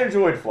Flash? I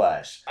enjoyed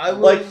Flash.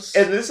 And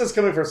this is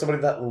coming from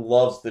somebody that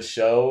loves the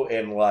show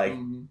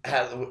and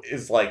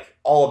is like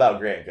all about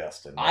Grant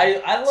Gustin.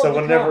 I love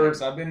the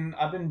comics.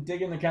 I've been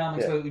digging the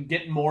comics,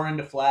 getting more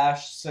into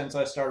Flash since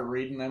I started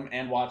reading them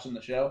and watching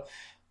the show.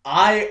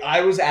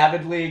 I was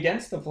avidly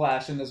against the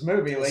Flash in this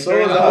movie. Like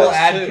during the whole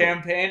ad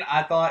campaign,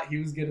 I thought he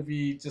was gonna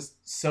be just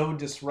so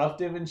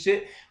disruptive and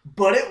shit.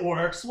 But it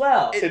works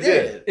well. It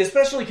did,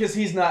 especially because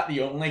he's not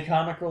the only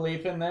comic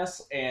relief in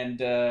this, and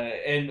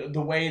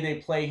the way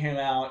they play him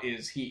out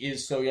is he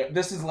is so young.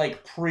 This is like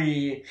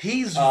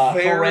he's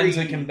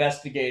forensic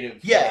investigative.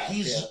 Yeah,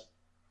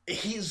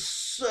 he's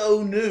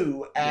so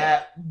new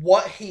at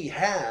what he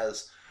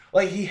has.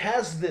 Like he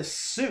has this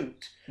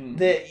suit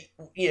that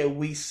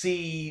we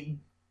see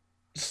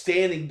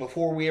standing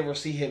before we ever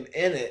see him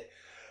in it,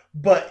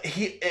 but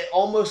it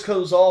almost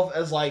comes off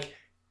as like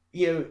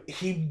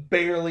he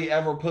barely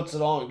ever puts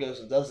it on and goes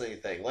and does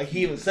anything. Like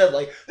he even said,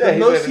 like the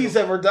most he's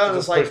ever done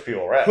is like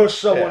push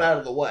someone out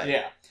of the way.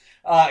 Yeah.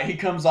 He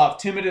comes off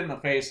timid in the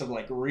face of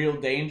like real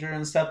danger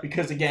and stuff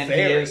because again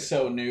he is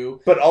so new,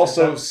 but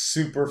also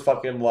super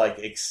fucking like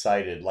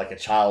excited, like a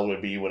child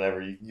would be whenever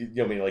you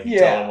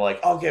tell him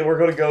like, okay, we're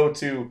gonna go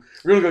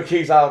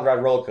Kings Island,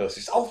 ride roller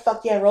coasters. Oh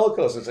fuck yeah, roller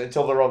coasters!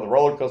 Until they're on the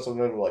roller coaster,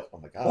 and then we're like, oh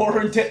my god,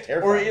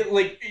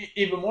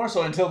 even more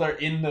so until they're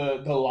in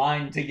the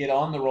line to get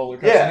on the roller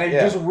coaster, and they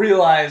just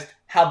realized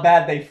how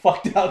bad they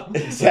fucked up.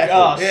 Exactly.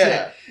 Like,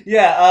 shit.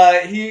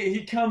 Yeah.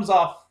 He comes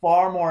off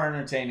far more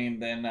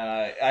entertaining than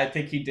I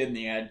think he did in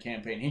the ad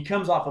campaign. He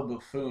comes off a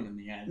buffoon in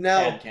the ad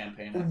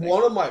campaign. I think.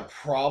 One of my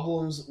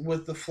problems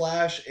with the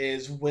Flash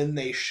is when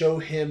they show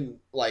him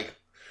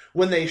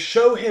running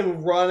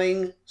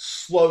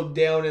slowed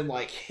down in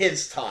like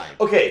his time.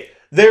 Okay.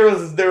 There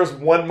was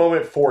one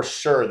moment for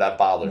sure that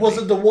bothered me. Was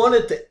it the one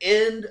at the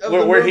end of the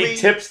movie? Where he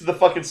tips the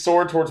fucking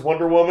sword towards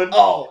Wonder Woman?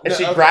 Oh. And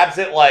she grabs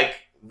it like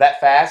that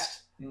fast?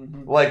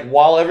 Mm-hmm. Like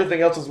while everything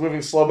else is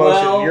moving slow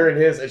motion, you're in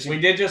his. And we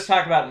did just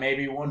talk about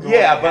maybe Wonder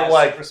Woman has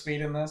like super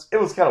speed in this. It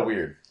was kind of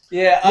weird.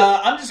 Yeah,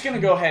 I'm just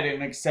gonna go ahead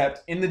and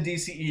accept in the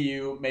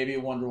DCEU maybe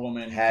Wonder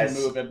Woman can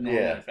move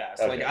abnormally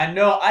fast. Okay. Like I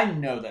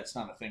know that's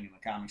not a thing in the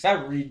comics. I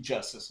read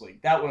Justice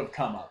League. That would have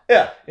come up.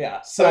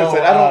 Yeah. So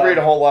I don't read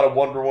a whole lot of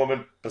Wonder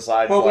Woman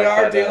besides. But we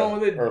are dealing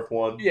with Earth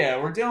One.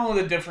 Yeah, we're dealing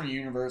with a different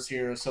universe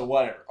here. So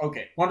whatever.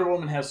 Okay, Wonder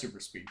Woman has super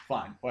speed.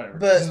 Fine, whatever.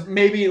 But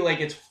maybe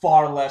like it's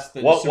far less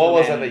than. What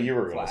was that you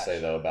were going to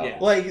say though about? Yeah.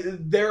 Like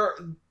there,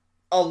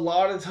 a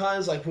lot of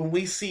times, like when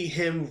we see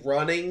him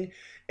running,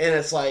 and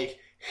it's like.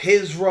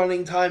 His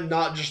running time,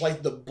 not just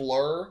like the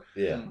blur.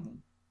 Yeah.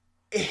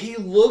 He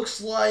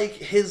looks like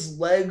his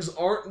legs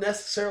aren't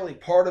necessarily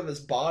part of his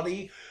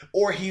body,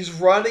 or he's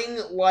running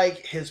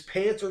like his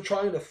pants are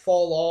trying to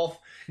fall off,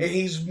 and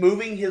he's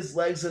moving his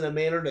legs in a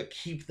manner to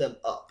keep them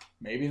up.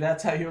 Maybe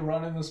that's how you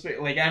run in the speed.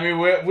 Like, I mean,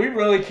 we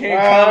really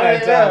can't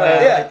comment on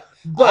that. Yeah.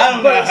 But I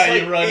don't know how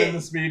you run in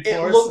the Speed Force.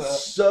 It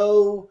looks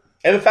so...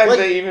 And the fact that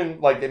they even,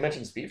 they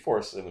mentioned Speed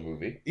Force in the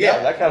movie.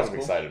 Yeah, that kind of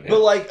excited me.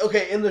 But,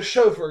 in the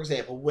show, for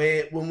example,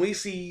 when we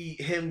see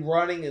him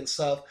running and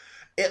stuff,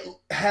 it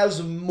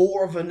has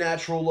more of a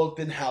natural look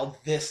than how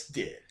this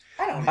did.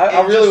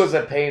 I really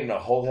wasn't paying a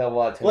whole hell of a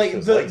lot of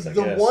attention to his legs,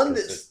 the one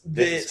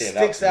that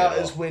sticks out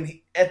is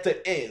when, at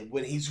the end,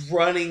 when he's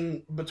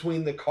running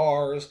between the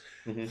cars,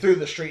 through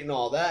the street and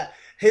all that,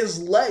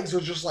 his legs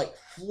are just,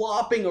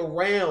 flopping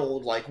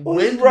around,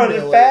 he's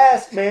running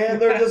fast, man.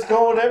 They're just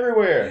going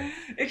everywhere.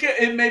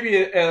 It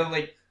maybe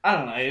I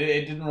don't know.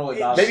 It didn't really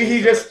bother me.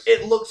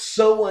 It looks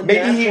so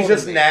unnatural. Maybe he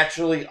just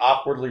naturally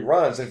awkwardly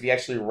runs. If he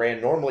actually ran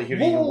normally, he'd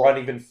even run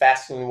even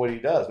faster than what he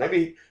does.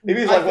 Maybe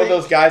he's one of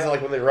those guys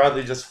that when they run,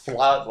 they just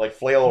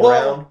flail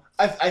around.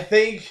 I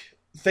think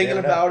thinking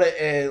about it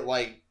and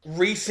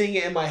re-seeing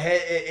it in my head,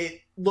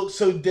 it looks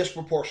so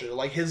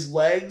disproportionate. His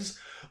legs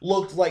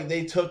looked like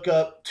they took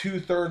up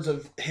 2/3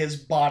 of his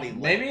body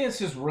length. Maybe it's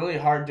just really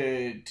hard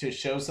to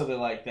show something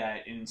like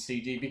that in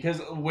CG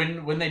because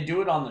when they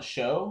do it on the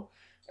show,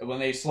 when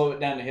they slow it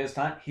down to his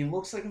time, he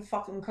looks like a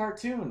fucking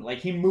cartoon.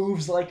 He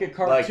moves like a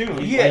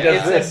cartoon. He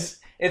does this.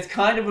 It's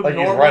kind of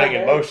abnormal. He's running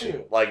in motion.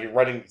 Too. He's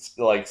running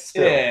still.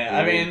 Yeah,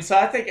 I mean, so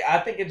I think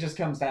it just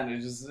comes down to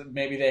just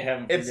maybe they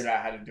haven't figured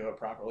out how to do it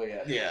properly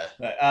yet. Yeah.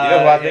 But, who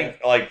I think,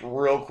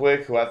 real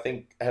quick, who I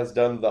think has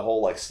done the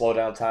whole slow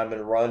down time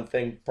and run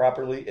thing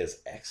properly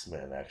is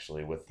X-Men,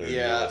 actually, with their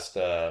newest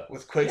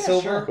with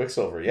Quicksilver. Yeah, sure.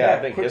 Quicksilver. I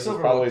think this is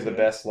probably the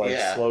best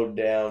slowed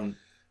down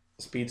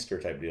speedster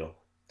type deal.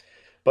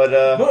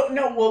 But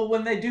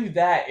when they do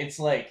that, it's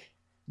when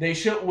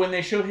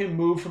they show him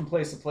move from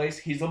place to place,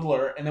 he's a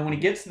blur, and then when he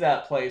gets to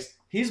that place,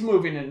 he's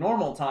moving in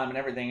normal time and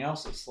everything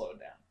else is slowed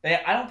down.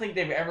 I don't think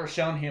they've ever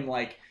shown him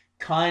like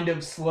kind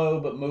of slow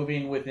but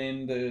moving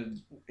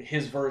within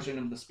his version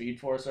of the Speed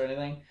Force or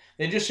anything.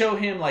 They just show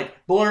him like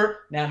blur.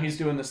 Now he's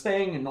doing this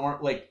thing and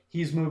like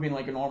he's moving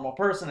like a normal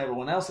person.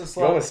 Everyone else is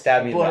slow. You almost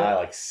stabbed me in the eye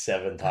like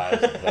 7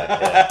 times. With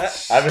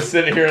that I've been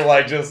sitting here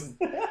like just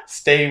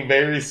staying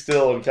very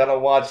still and kind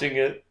of watching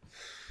it.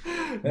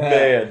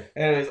 Man.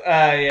 Anyways,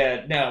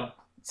 yeah, no.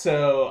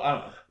 So I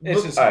don't know.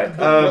 It's just all right.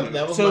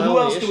 So who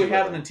else do we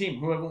have in the team?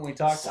 Who haven't we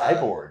talked about?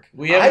 Cyborg.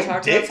 We haven't I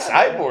talked dig about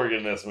Cyborg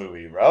in this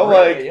movie, bro.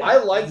 Really? Like Yeah.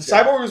 I like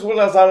Cyborg was what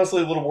I was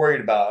honestly a little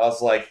worried about. I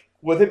was like,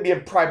 with it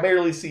being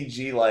primarily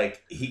CG,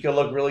 like he could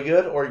look really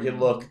good or he could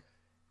look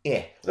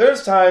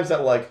There's times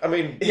that like I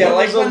mean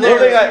like one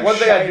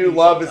thing I do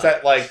love is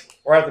that like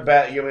right at the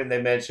bat,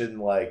 they mentioned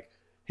like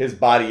his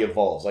body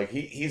evolves. Like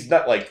he's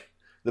not like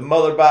the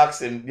mother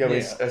box and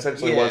he's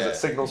essentially was it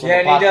signals from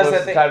and he does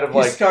that thing. Kind of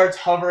he starts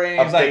hovering.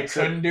 He's like,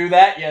 couldn't do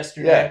that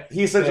yesterday. Yeah,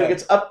 he essentially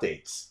gets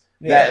updates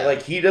that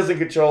like he doesn't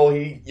control.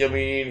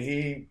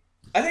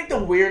 I think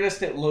the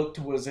weirdest it looked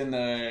was in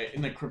the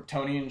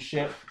Kryptonian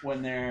ship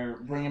when they're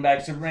bringing back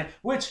Superman.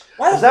 Which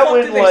was that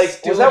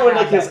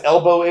when his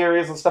elbow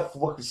areas and stuff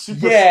look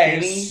super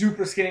skinny?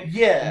 Super skinny.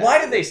 Yeah. Why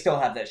do they still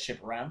have that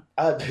ship around?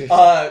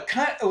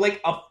 Kind of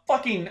like a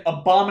fucking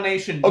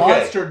abomination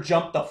monster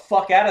jumped the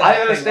fuck out of that.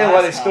 I understand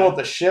why they stole at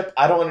the ship.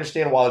 I don't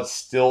understand why it's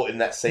still in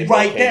that same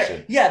location.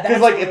 There. Yeah,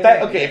 that's like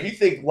if you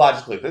think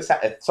logically, if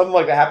something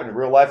like that happened in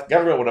real life,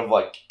 government would have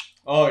like.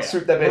 Oh yeah,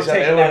 shoot that bitch out.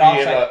 It would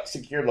be in a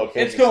secure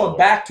location. It's going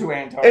back to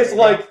Antarctica. It's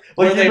like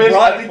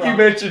you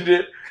mentioned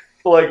it.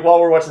 Like while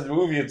we're watching the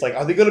movie, it's like,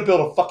 are they going to build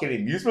a fucking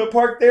amusement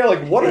park there?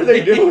 Like, what are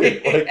they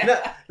doing? Like,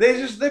 no,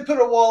 they put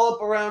a wall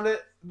up around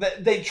it.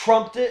 They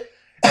trumped it.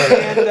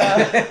 And,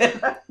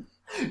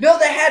 no,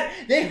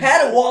 they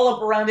had a wall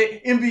up around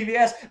it in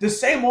BVS. The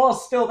same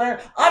wall's still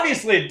there.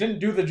 Obviously, it didn't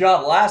do the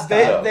job last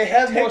time. They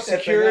have more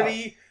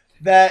security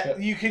that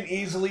you can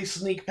easily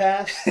sneak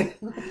past.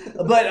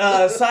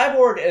 But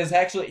Cyborg is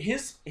actually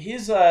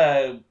his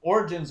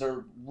origins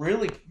are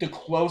really the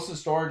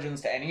closest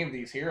origins to any of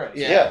these heroes.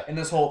 Yeah. In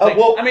this whole thing.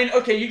 I mean,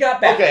 okay, you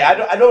got Batman. Okay,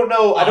 I don't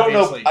know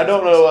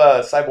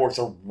Cyborg's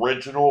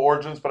original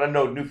origins, but I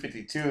know New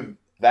 52.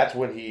 That's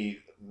when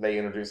they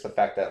introduced the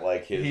fact that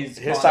like his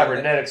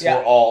cybernetics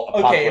were all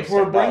okay. If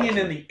we're bringing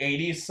in the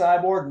 80s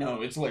Cyborg,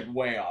 no, it's like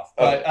way off.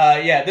 But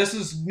this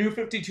is New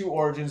 52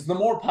 origins, the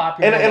more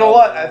popular. And a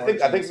lot, I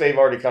think they've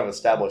already kind of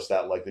established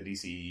that like the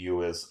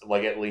DCEU is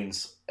like it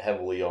leans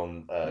heavily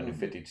on New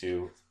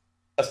 52.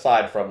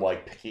 Aside from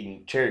like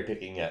cherry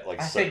picking at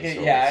like, I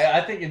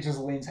think it just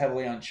leans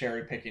heavily on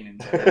cherry picking in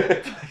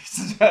general.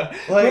 But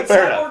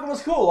Cyborg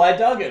was cool. I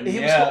dug him. He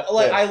was cool.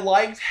 I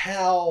liked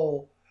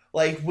how.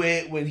 Like,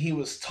 when he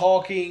was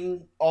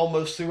talking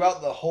almost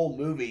throughout the whole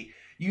movie,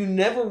 you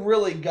never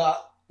really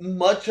got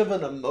much of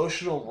an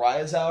emotional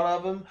rise out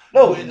of him.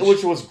 No,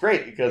 which was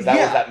great, because that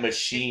was that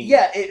machine.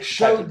 Yeah, it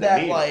showed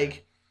that,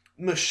 like,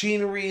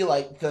 machinery,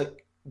 like,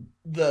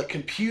 the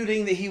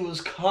computing that he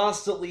was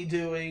constantly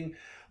doing,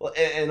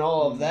 and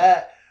all of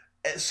that.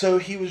 So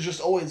he was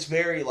just always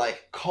very,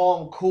 like,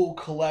 calm, cool,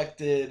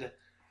 collected.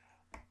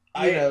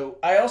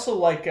 I also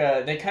like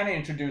they kind of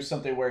introduced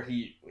something where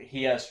he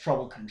has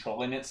trouble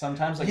controlling it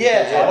sometimes. Like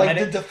like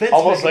the defense,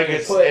 almost like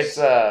it's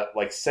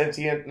like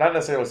sentient, not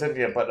necessarily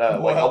sentient, but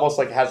like almost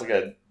like has like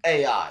a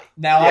AI.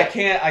 Now I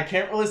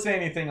can't really say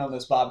anything on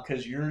this, Bob,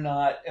 because you're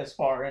not as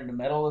far into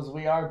metal as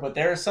we are. But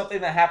there is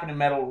something that happened in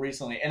metal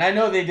recently, and I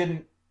know they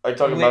didn't. Are you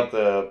talking about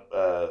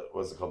the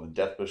what's it called, the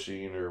Death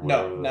Machine or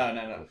whatever?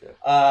 No.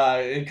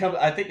 Okay. It comes.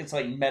 I think it's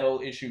like Metal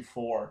issue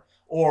 4.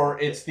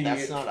 Or it's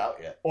that's not out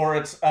yet. Or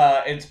it's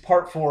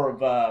part 4 of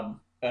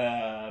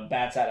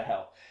Bats Out of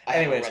Hell.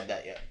 Anyways, I haven't read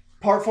that yet.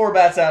 Part 4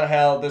 Bats Out of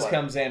Hell. This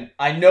comes in.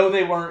 I know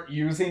they weren't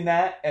using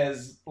that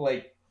as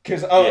like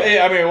because I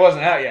mean it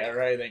wasn't out yet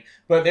or anything,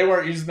 but they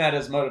weren't using that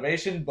as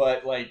motivation.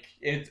 But like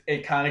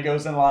it kind of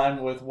goes in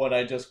line with what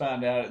I just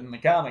found out in the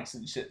comics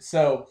and shit.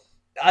 So.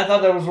 I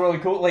thought that was really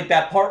cool. Like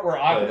that part where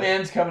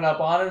Aquaman's coming up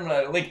on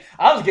him. Like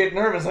I was getting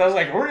nervous. I was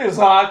like, "We're gonna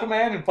saw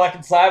Aquaman and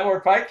fucking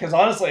Cyborg fight?" Because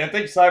honestly, I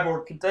think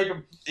Cyborg can take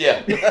him.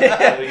 Yeah.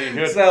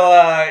 So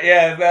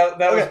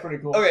that was pretty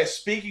cool. Okay,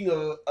 speaking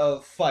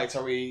of fights,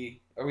 are we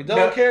done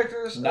with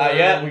characters? Not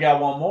yet. We got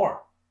one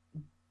more.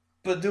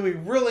 But do we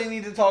really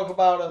need to talk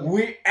about him?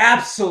 We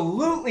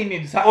absolutely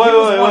need to talk. Wait.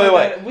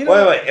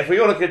 If we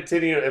want to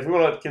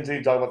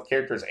continue talking about the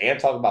characters and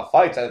talk about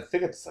fights, I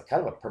think it's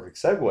kind of a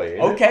perfect segue.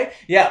 Okay.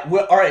 Yeah.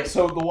 All right.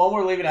 So the one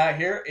we're leaving out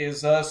here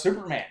is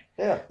Superman.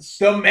 Yeah.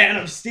 The Man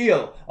of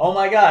Steel. Oh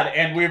my God.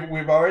 And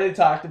we've already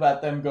talked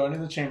about them going to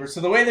the chamber. So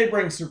the way they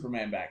bring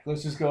Superman back,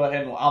 let's just go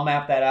ahead and I'll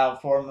map that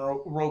out for them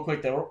real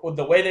quick.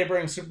 The way they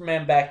bring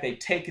Superman back, they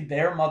take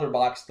their mother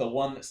box, the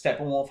one that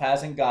Steppenwolf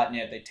hasn't gotten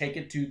yet. They take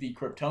it to the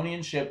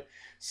Kryptonian ship,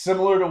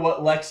 similar to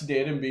what Lex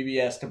did in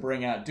BBS to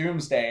bring out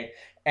Doomsday,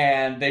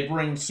 and they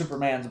bring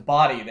Superman's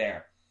body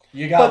there.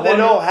 But they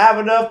don't have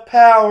enough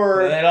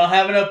power. They don't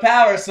have enough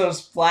power, so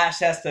Flash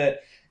has to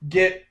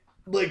get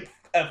like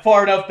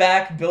far enough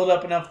back, build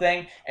up enough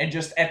thing, and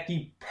just at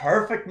the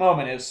perfect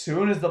moment, as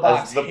soon as the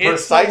box hits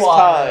precise the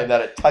water, time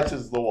that it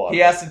touches the water,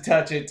 he has to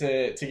touch it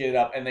to get it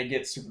up, and they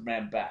get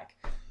Superman back.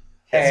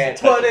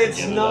 But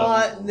it's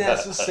not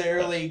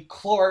necessarily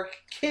Clark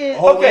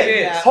Kent.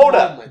 Okay, hold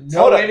up.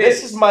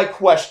 This is my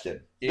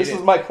question.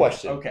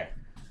 Okay.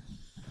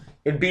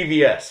 In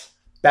BVS,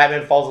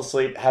 Batman falls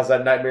asleep, has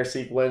that nightmare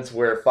sequence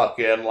where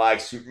fucking like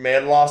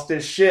Superman lost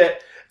his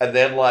shit, and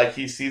then like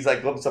he sees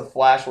like glimpse of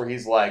Flash where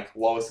he's like,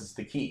 Lois is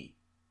the key.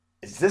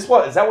 Is that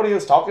what he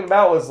was talking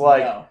about? Was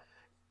like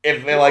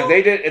if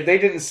they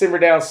didn't simmer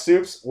down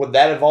Supes, would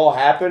that have all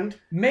happened?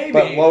 Maybe.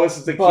 But Lois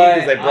is the key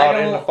because they brought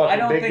in the fucking big gun. I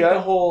don't think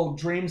the whole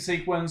dream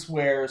sequence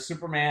where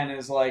Superman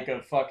is like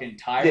a fucking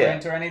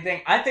tyrant or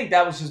anything. I think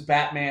that was just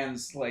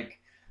Batman's like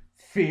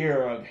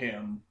fear of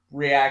him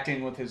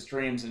reacting with his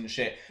dreams and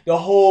shit. The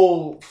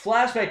whole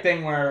flashback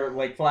thing where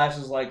like Flash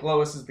is like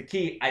Lois is the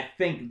key, I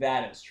think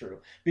that is true.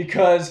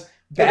 Because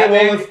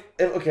Batman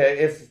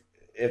if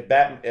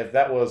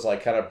that was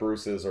like kind of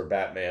Bruce's or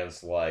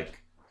Batman's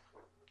like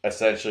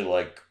essentially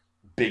like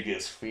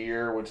biggest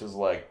fear, which is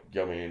like,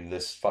 I mean,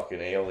 this fucking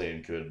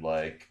alien could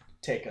like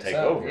take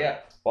over. Yeah.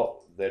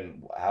 Well,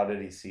 then how did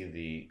he see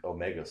the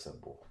Omega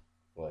symbol?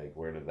 Like,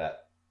 where did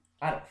that?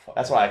 I don't.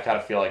 That's why I kind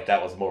of feel like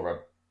that was more of a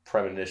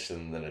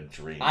premonition than a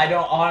dream. I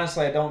don't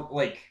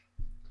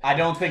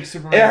think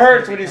Superman. It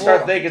hurts when you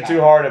start thinking too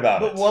hard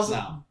about it. But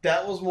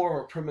that was more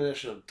of a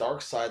premonition of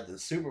Darkseid than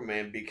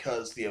Superman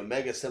because the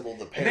Omega symbol,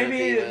 the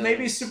parent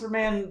maybe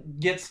Superman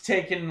gets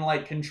taken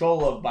like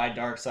control of by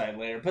Darkseid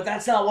later, but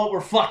that's not what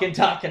we're fucking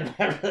talking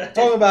about.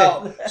 Talking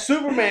about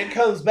Superman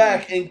comes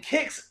back and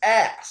kicks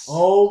ass.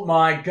 Oh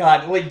my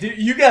god! Like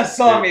you guys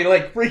saw me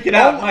like freaking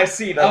out in my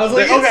seat. I was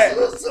like,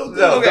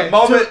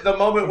 the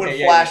moment when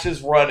Flash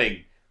is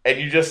running. And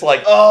you just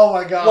like, oh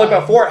my god! Like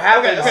before it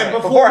happens,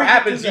 before it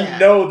happens, you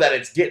know that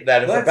it's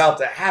about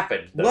to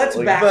happen. Let's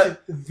back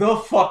the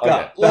fuck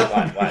up.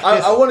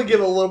 I want to give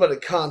a little bit of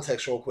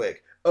context real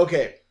quick.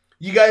 Okay,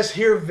 you guys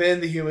hear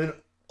Vin the Human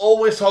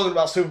always talking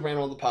about Superman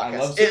on the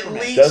podcast. At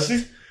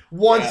least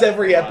once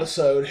every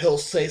episode, he'll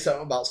say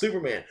something about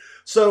Superman.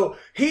 So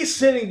he's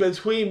sitting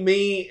between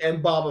me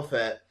and Boba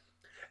Fett,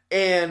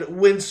 and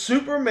when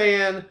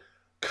Superman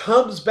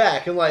comes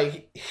back and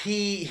like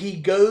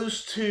he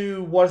goes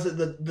to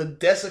the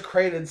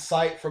desecrated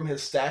site from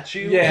his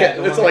statue.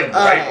 Yeah, it's like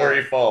right where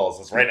he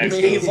falls. It's right next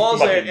to his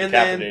fucking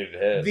decapitated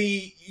head.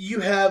 You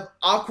have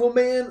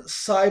Aquaman,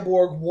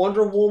 Cyborg,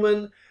 Wonder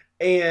Woman,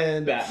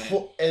 and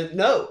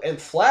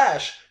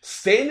Flash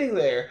standing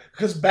there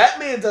because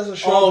Batman doesn't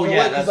show up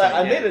because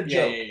I made a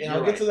joke and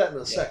I'll get to that in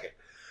a second.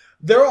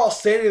 They're all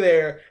standing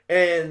there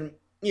and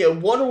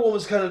Wonder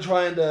Woman's kind of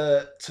trying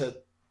to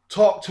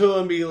talk to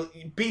him,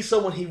 be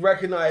someone he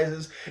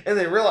recognizes, and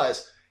they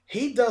realize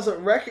he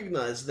doesn't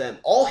recognize them.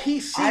 All he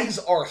sees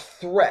are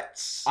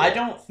threats. I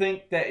don't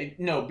think that...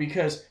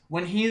 because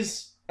when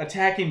he's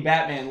attacking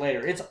Batman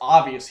later, it's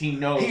obvious he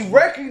knows. He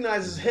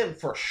recognizes him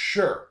for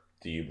sure.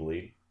 Do you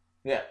bleed?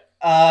 Yeah.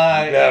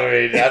 I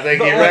think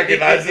he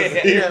recognizes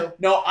him.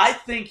 No, I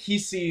think he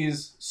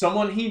sees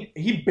someone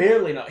he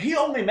barely knows. He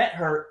only met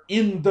her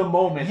in the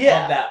moment of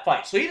that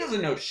fight, so he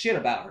doesn't know shit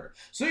about her.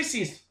 So he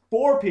sees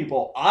 4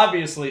 people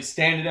obviously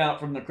standing out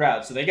from the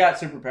crowd. So they got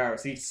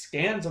superpowers. He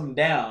scans them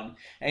down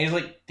and he's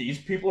like, these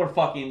people are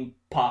fucking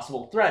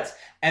possible threats.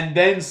 And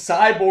then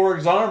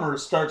Cyborg's armor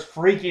starts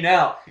freaking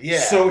out. Yeah.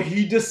 So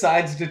he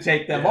decides to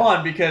take them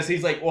on because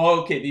he's like,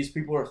 well, okay, these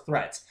people are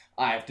threats.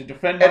 I have to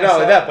defend myself. And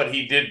not only that, but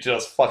he did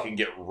just fucking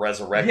get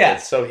resurrected. Yeah.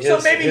 So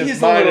maybe he's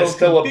mind a is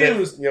still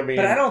confused, a bit...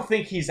 but I don't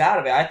think he's out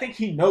of it. I think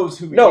he knows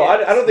who he is. No, I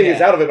don't think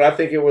he's out of it, but I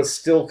think it was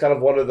still kind of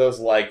one of those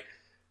like...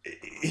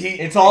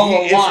 It's all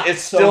a lot.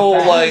 It's still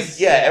like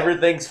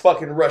everything's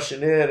fucking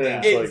rushing in,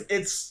 and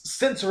it's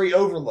sensory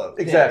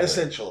overload. Exactly,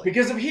 essentially.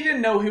 Because if he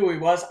didn't know who he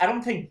was, I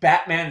don't think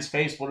Batman's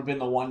face would have been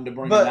the one to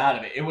bring him out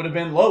of it. It would have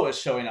been Lois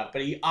showing up,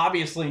 but he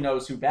obviously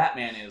knows who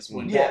Batman is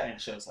when Batman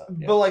shows up.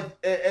 Yeah. But like,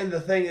 and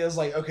the thing is,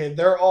 like, okay,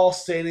 they're all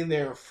standing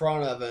there in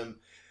front of him.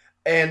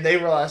 And they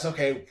realize,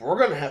 okay, we're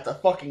gonna have to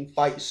fucking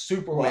fight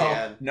Superman.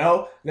 Well,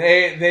 no,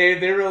 they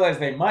realize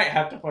they might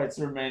have to fight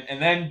Superman,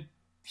 and then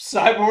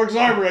Cyborg's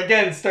armor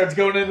again starts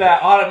going into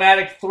that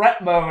automatic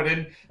threat mode,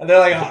 and they're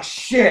like, "Oh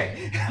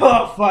shit!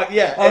 Oh fuck!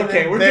 Yeah,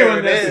 okay, we're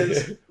doing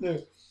this."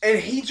 And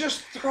he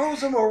just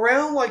throws them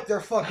around like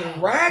they're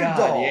fucking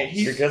ragdolls.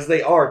 Yeah, because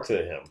they are to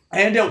him.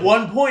 And at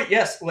one point,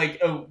 yes,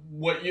 like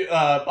what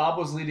Bob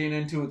was leading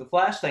into with the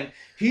Flash thing,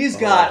 he's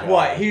got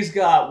what? He's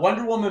got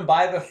Wonder Woman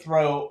by the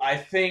throat, I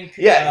think.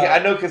 Yeah,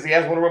 I know because he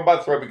has Wonder Woman by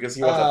the throat because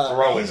he wants to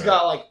throw it. He's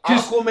got like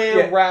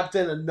Aquaman wrapped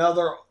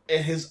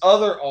in his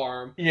other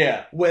arm.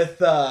 Yeah.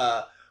 With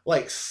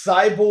like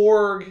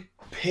Cyborg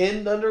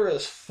pinned under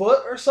his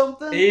foot or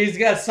something. He's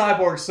got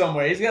Cyborg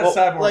somewhere. He's got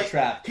Cyborg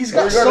trapped. He's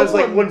got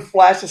like when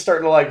Flash is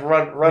starting to like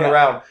run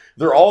around,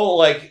 they're all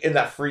like in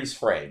that freeze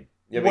frame.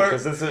 Yeah,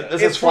 because this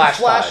is Flash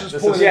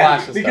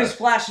time. Because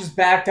Flash is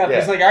backed up.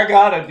 He's like, I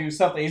gotta do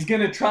something. He's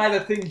gonna try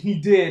the thing he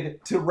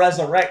did to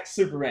resurrect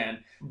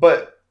Superman.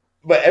 But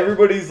but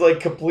everybody's like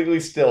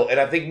completely still, and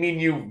I think me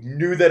and you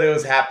knew that it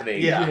was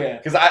happening. Yeah.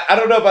 Because I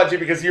don't know about you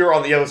because you were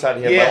on the other side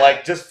of him, but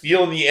like just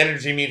feeling the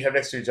energy me and him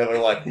next to each other,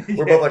 like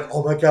we're both like,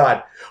 oh my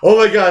god,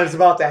 it's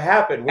about to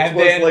happen. Which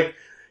was like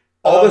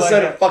all of a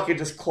sudden, fucking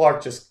just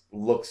Clark just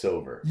looks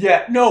over.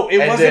 Yeah, no, it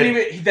wasn't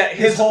even that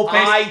his whole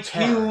face.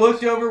 He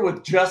looked over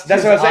with just.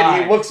 That's his what I said.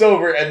 eye. He looks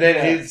over, and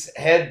then his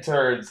head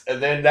turns,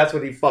 and then that's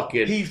when he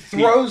fucking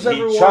throws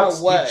everyone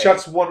away. He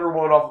chucks Wonder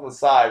Woman off on the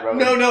side, bro.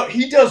 No,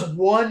 he does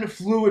one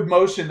fluid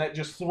motion that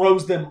just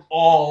throws them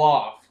all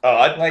off. Oh,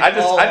 I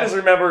just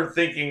remember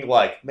thinking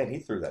like, man, he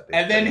threw that.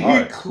 And then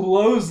he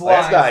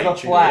clotheslines the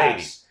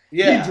Flash.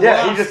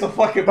 Yeah, he just the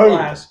fucking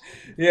Flash.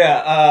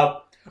 Yeah.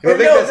 He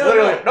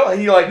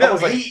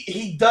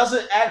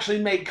doesn't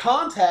actually make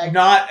contact.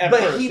 Not at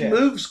but first, he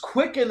moves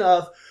quick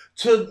enough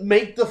to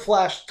make the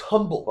Flash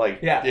tumble.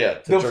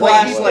 The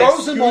Flash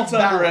throws him off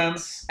under him,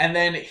 and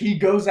then he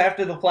goes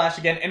after the Flash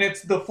again, and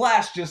it's the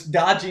Flash just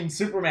dodging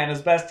Superman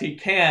as best he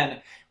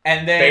can,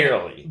 and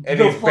then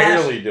the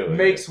Flash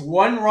makes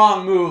one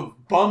wrong move,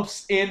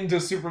 bumps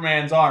into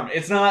Superman's arm.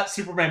 It's not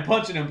Superman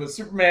punching him, but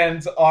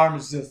Superman's arm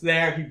is just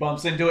there. He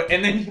bumps into it,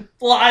 and then he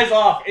flies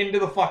off into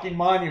the fucking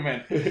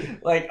monument.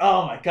 Like,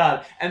 oh my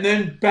god! And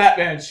then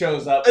Batman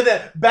shows up.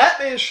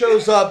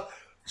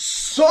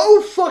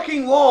 So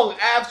fucking long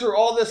after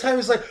all this time.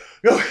 He's like,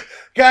 no,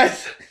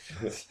 guys,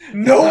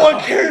 no one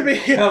carried me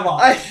here. Come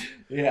on.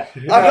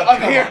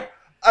 I'm here.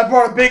 I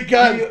brought a big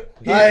gun.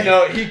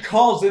 He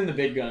calls in the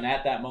big gun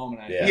at that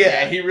moment.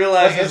 He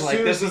realizes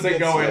this isn't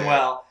going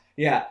well.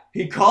 Yeah,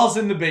 he calls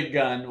in the big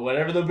gun,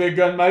 whatever the big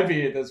gun might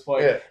be at this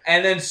point,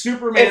 and then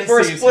Superman. And for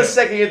a split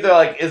second, they're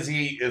like, "Is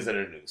it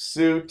a new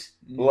suit?"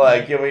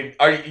 Like, I mean,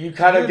 you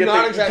kind of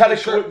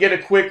get a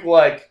quick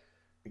like.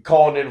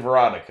 Calling in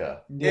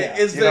Veronica. Yeah.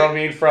 Is you know what I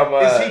mean? From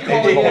is he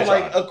calling in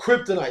like a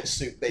kryptonite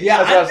suit? Basically?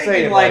 Yeah, I'm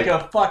thinking like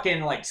a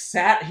fucking he's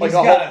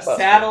got a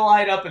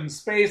satellite up in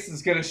space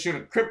that's gonna shoot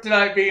a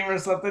kryptonite beam or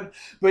something.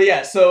 But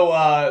yeah,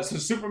 so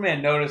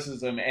Superman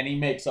notices him and he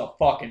makes a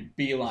fucking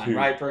beeline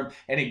right for him,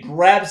 and he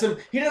grabs him.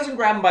 He doesn't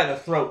grab him by the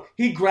throat.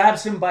 He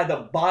grabs him by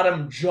the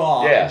bottom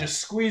jaw and just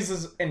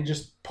squeezes and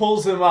just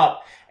pulls him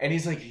up. And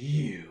he's like,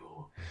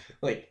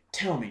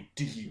 tell me,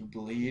 do you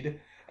bleed?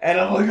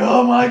 And I'm like,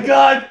 oh my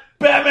god.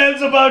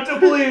 Batman's about to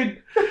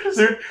bleed.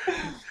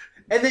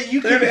 And then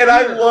you can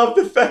I love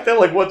the fact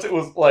that once it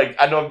was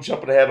I know I'm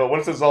jumping ahead, but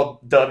once it's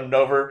all done and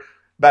over,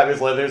 Batman's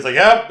laying there, he's like,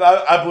 yeah,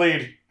 I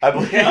bleed. I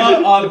bleed.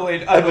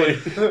 I bleed.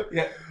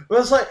 Yeah. But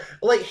it's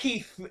like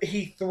he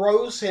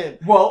throws him.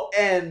 Well,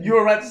 and you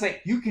were about to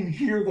say you can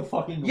hear the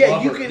fucking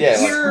rubber. You can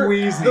hear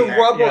the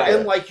rubber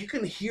and you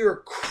can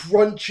hear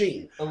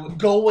crunching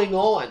going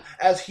on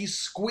as he's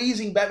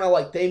squeezing Batman.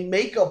 Like they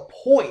make a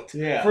point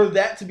for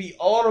that to be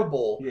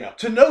audible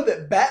to know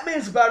that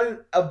Batman's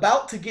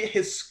about to get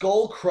his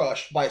skull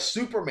crushed by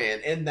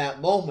Superman in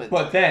that moment.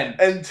 But then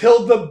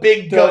until the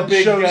big gun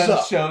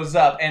shows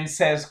up and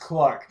says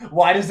Clark.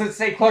 Why does it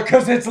say Clark?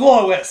 Because it's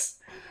Lois.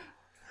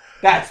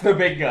 That's the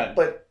big gun.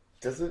 But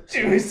does it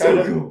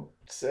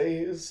say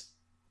his...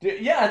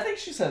 Yeah, I think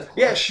she says Clark.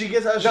 Yeah, she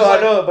gets out. No, I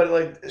know, but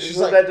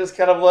isn't that just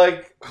kind of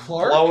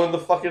Clark? blowing the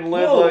fucking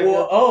lid?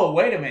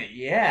 Wait a minute,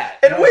 yeah.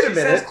 And wait a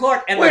minute. Says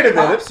Clark, and the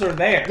cops are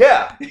there.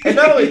 Yeah, and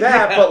not only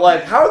that,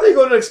 but how are they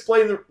going to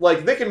explain,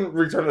 they can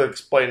return to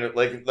explain it,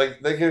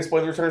 they can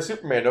explain the return of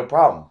Superman, no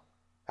problem.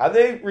 How do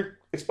they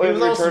explain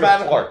the return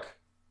of Clark?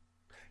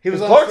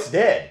 Clark's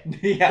dead.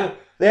 Yeah.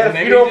 They had a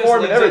funeral for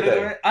him and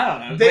everything. I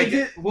don't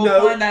know.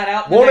 We'll find that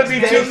out. Won't it be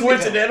too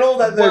coincidental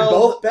that they're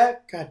both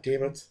back? God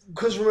damn it.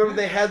 Because remember,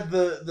 they had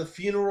the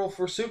funeral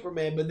for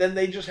Superman, but then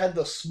they just had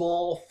the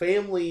small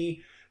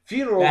family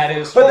funeral.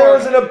 But there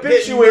was an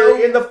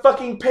obituary in the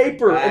fucking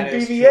paper in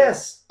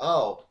BVS.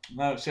 Oh.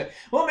 No shit.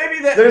 Well, maybe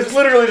there's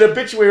literally the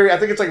obituary. I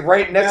think it's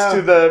right next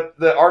to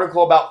the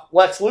article about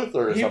Lex Luthor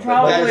or something.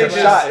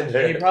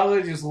 He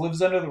probably just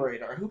lives under the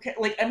radar. Who can?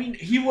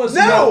 He was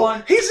no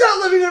one. He's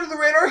not living under the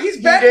radar.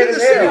 He's back in the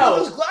city with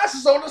his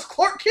glasses on as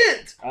Clark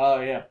Kent.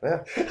 Oh yeah.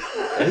 He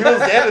was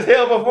dead as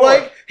hell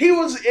before. He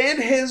was in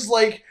his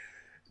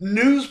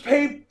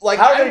newspaper.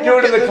 How did they do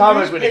it in the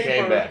comics when he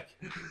came back?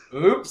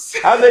 Oops.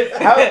 How do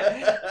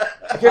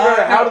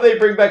they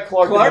bring back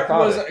Clark?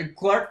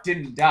 Clark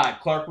didn't die.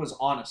 Clark was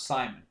on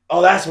assignment.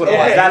 Oh, that's what it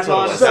was. That's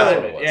what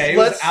it was. Yeah, he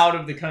was out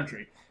of the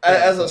country.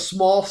 As a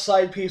small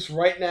side piece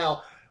right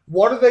now,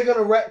 what are they going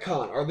to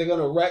retcon? Are they going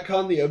to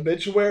retcon the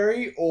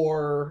obituary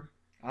or...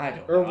 I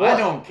don't know. I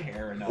don't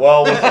care enough.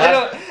 Well,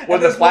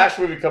 when the Flash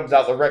movie comes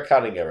out, they're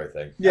retconning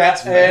everything. Yeah,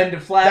 and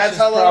Flash is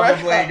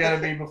probably going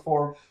to be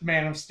before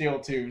Man of Steel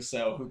 2,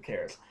 so who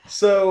cares?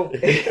 So,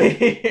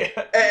 okay,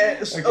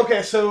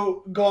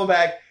 so going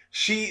back,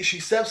 she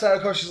steps out of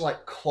the car, she's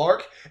like,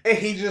 Clark, and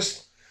he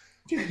just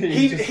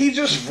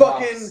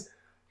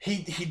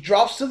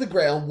drops to the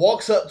ground,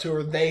 walks up to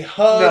her, they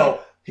hug. No,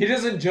 he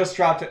doesn't just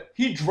drop it,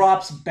 he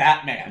drops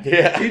Batman.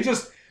 Yeah. He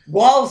just...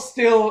 While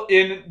still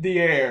in the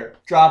air,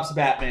 drops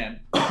Batman.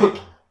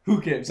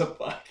 Who gives a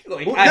fuck?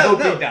 Like, well, I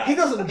hope he dies. He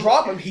doesn't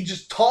drop him. He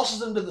just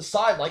tosses him to the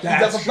side like That's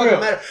he doesn't true. fucking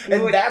matter.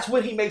 And Like, that's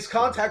when he makes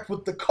contact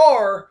with the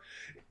car.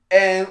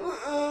 And he's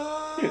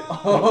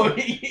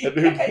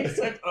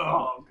like,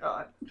 oh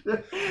god.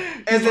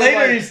 And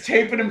later he's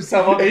taping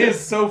himself up. He is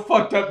so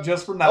fucked up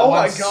just from that one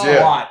my God.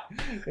 swat.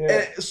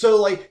 Yeah. And so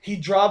like he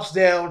drops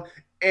down,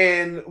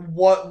 and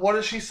what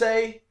does she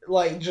say?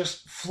 Like,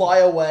 just fly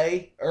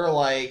away, or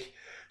like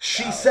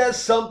she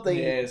says something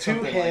to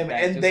something him,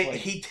 like and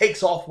he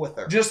takes off with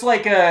her. Just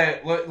like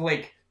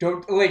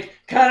don't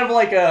kind of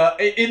like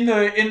in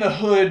the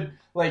hood.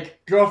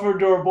 Like,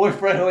 girlfriend or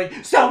boyfriend, like,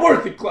 it's not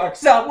worth it, Clark.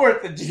 It's not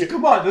worth it. Just,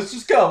 come on, let's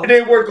just go. It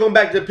ain't worth going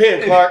back to the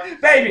pen,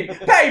 Clark. baby.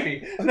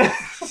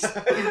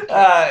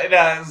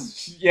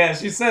 Yeah,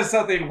 she says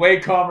something way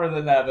calmer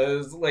than that, but it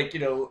was like,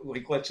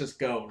 like, let's just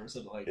go or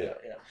something like that.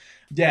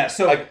 Yeah,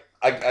 so...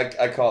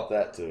 I caught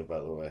that too, by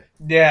the way.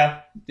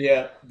 Yeah,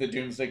 the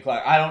Doomsday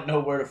Clock. I don't know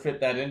where to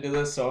fit that into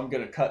this, so I'm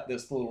going to cut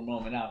this little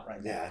moment out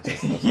right now.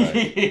 That's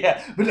right.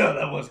 Yeah, but no,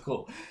 that was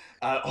cool.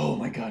 Oh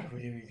my god,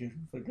 we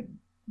fucking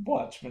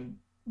Watchmen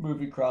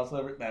movie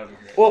crossover. That would be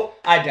great. Well,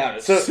 I doubt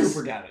it.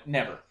 Super doubt it.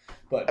 Never.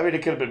 But I mean,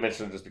 it could have been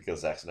mentioned just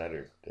because Zack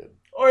Snyder did.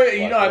 Or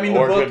the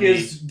book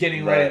is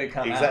getting ready to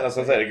come out. Exactly. That's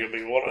what I said. It could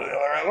be one or the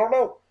other. I don't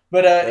know.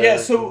 But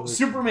so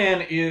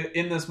Superman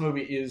in this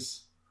movie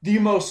is the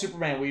most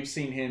Superman we've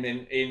seen him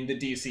in the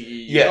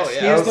DCEU. Yes,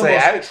 he is the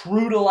most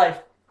true to life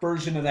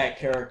version of that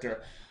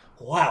character.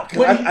 Wow.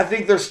 I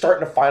think they're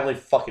starting to finally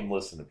fucking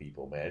listen to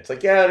people, man. It's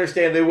like, I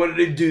understand they wanted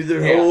to do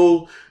their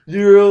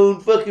own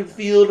fucking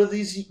field of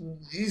these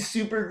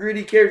super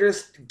gritty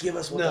characters. Give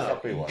us what the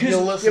fuck we want.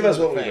 Give us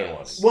what we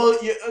want. Well,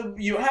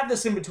 you have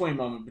this in between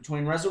moment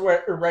between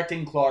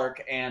resurrecting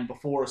Clark and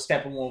before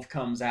Steppenwolf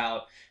comes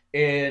out,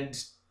 and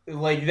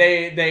like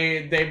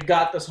they've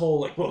got this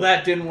whole like, well,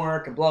 that didn't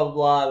work and blah blah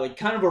blah, like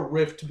kind of a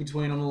rift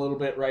between them a little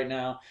bit right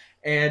now.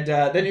 And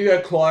then you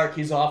got Clark.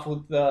 He's off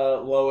with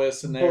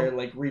Lois, and they're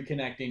like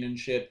reconnecting and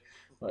shit.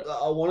 But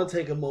I want to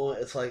take a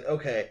moment. It's like,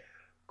 okay,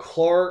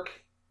 Clark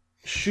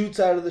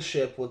shoots out of the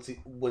ship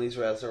when he's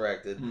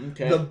resurrected.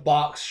 Okay. The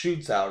box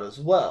shoots out as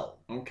well.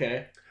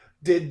 Okay.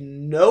 Did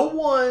no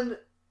one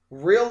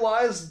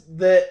realize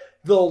that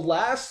the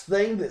last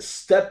thing that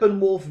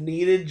Steppenwolf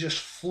needed just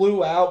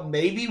flew out?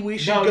 Maybe we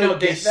should go get that.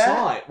 They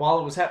saw it while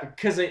it was happening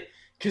because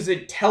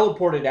it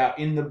teleported out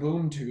in the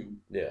boom tube.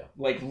 Yeah.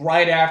 Like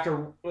right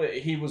after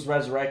he was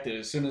resurrected,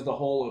 as soon as the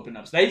hole opened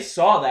up. So they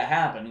saw that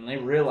happen and they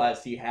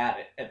realized he had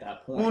it at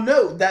that point. Well,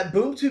 no, that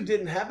boom tube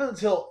didn't happen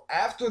until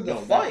after the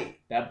fight.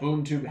 That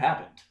boom tube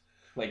happened.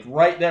 Like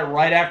right there,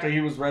 right after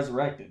he was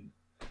resurrected.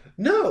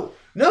 No,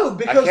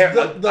 because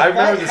I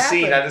remember the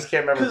scene. I just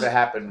can't remember if it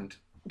happened.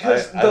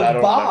 Because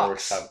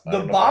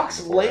the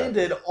box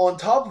landed on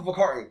top of a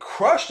car and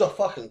crushed a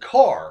fucking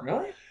car.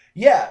 Really?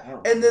 Yeah,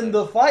 and then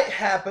the fight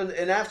happened,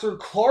 and after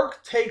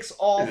Clark takes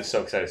off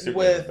so excited.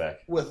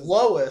 with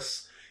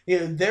Lois,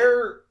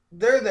 they're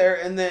there,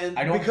 and then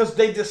because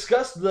they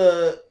discussed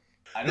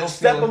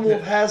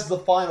Steppenwolf has the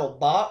final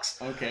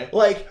box. Okay.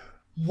 Like,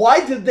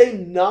 why did they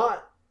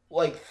not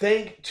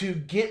think to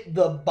get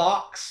the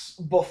box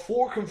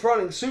before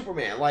confronting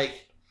Superman?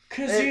 Like,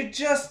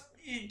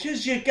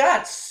 because you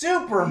got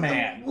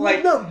Superman.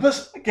 Like, no,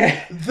 but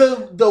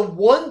the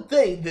one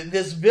thing that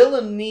this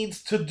villain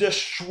needs to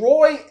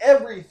destroy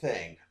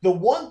everything, the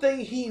one thing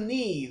he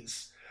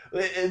needs,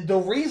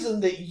 the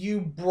reason that you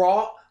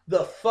brought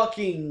the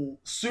fucking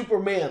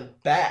Superman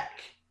back,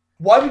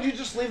 why would you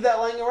just leave that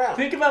laying around?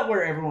 Think about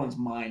where everyone's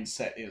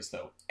mindset is,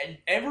 though. And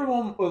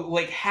everyone,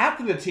 like,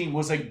 half of the team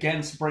was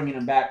against bringing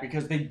him back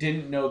because they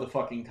didn't know the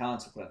fucking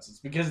consequences.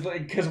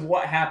 Because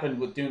what happened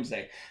with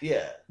Doomsday.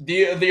 Yeah.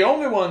 The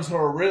only ones who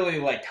are really,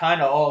 like,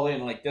 kind of all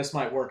in, like, this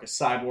might work, is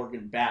Cyborg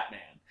and Batman.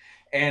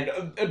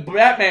 And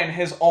Batman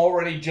has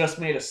already just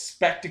made a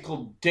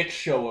spectacle dick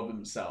show of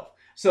himself.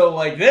 So,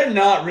 like, they're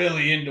not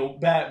really into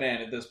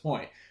Batman at this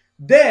point.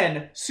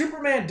 Then,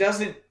 Superman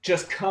doesn't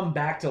just come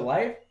back to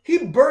life. He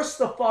bursts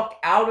the fuck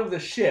out of the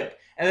ship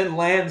and then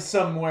lands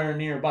somewhere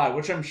nearby,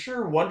 which I'm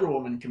sure Wonder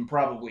Woman can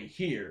probably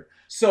hear.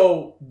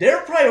 So,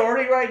 their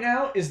priority right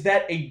now is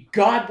that a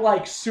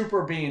godlike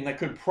super being that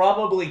could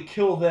probably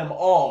kill them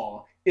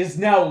all is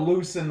now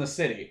loose in the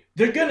city.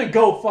 They're gonna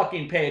go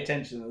fucking pay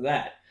attention to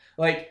that.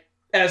 Like,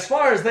 as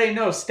far as they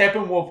know,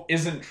 Steppenwolf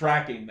isn't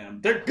tracking them.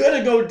 They're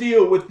gonna go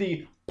deal with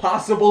the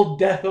possible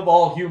death of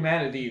all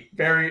humanity,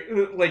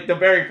 the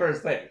very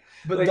first thing.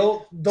 But like,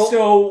 don't.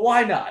 So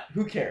why not?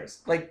 Who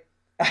cares? Like,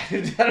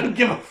 I don't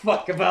give a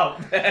fuck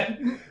about that.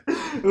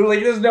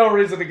 Like, there's no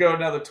reason to go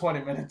another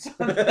 20 minutes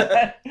on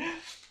that.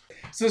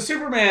 So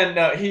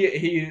Superman,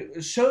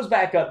 he shows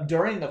back up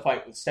during the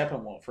fight with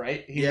Steppenwolf,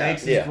 right? He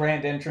makes his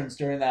grand entrance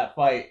during that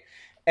fight,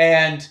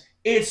 and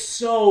it's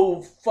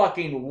so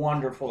fucking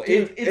wonderful.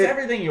 It's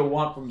everything you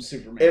want from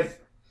Superman.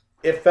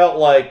 It felt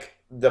like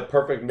the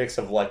perfect mix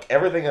of like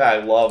everything that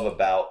I love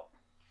about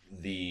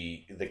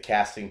the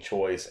casting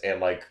choice and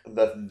like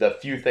the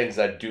few things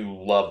I do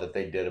love that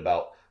they did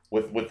about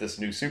with this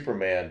new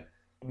Superman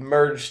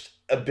merged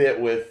a bit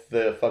with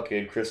the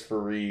fucking Christopher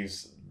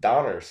Reeves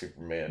Donner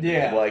Superman.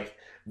 Yeah. And, like,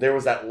 there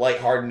was that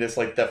lightheartedness,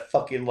 like, the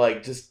fucking,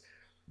 like, just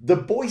the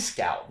Boy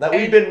Scout that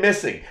we've been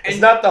missing.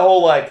 It's not the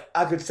whole, like,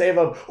 I could save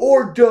him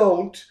or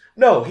don't.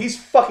 No,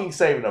 he's fucking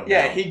saving them.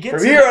 Yeah, now. he gets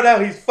from here on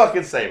out. He's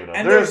fucking saving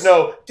them. There's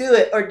no do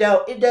it or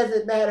don't. It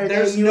doesn't matter.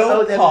 There's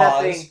no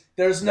pause.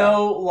 There's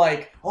no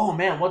like, oh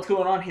man, what's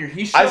going on here?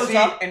 He shows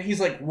up and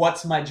he's like,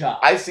 "What's my job?"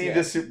 I see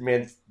this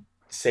Superman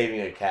saving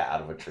a cat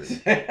out of a tree.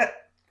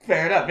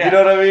 Fair enough. Yeah. You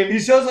know what I mean? He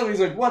shows up. He's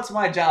like, "What's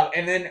my job?"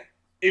 And then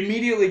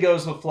immediately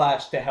goes with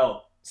Flash to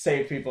help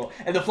save people.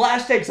 And the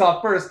Flash takes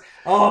off first.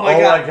 Oh my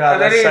god!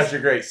 That's such a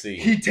great scene.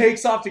 He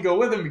takes off to go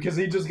with him because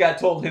he just got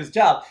told his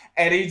job,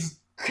 and he's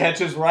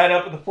catches right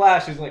up with the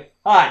Flash. He's like,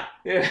 "Hi."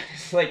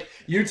 It's like,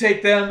 you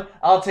take them,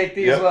 I'll take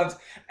these ones.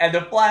 And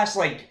the Flash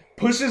like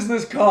pushes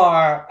this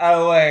car out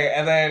of the way,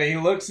 and then he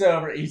looks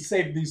over. He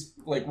saved these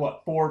like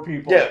 4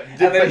 people. Yeah, and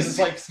then he's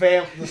like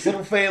this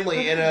little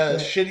family in a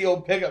shitty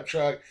old pickup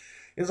truck.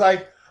 He's like,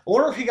 I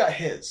wonder if he got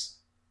his.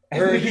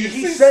 Or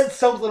he said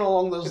something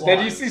along those lines.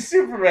 Then you see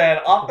Superman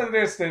off in the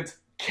distance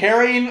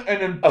carrying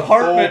an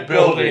apartment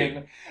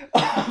building.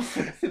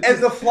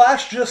 And the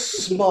Flash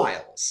just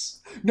smiles.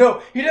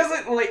 No, he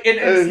doesn't. Like,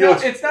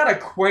 it's not a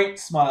quaint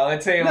smile.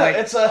 It's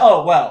it's a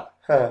oh well,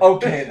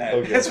 okay then.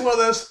 Okay. It's one of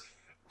those.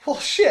 Well,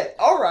 shit.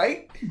 All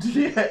right.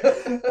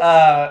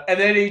 And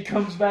then he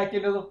comes back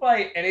into the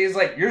fight, and he's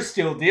like, "You're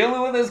still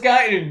dealing with this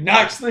guy," and he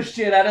knocks the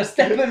shit out of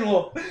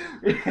Steppenwolf.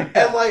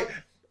 And like,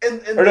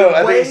 or no,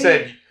 I think he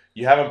said,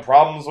 "You having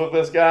problems with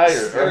this guy,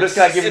 or this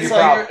guy giving you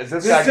problems? Is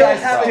this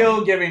guy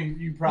still giving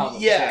you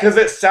problems?" Yeah, because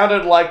it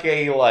sounded like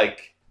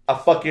a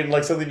fucking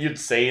like something you'd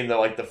say in the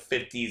like the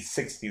 50s,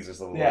 60s or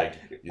something. Yeah.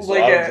 You still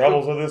having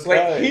troubles with this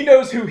guy? He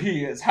knows who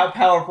he is, how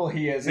powerful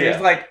he is. And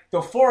he's like,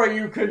 the 4 of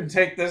you couldn't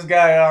take this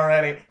guy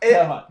already.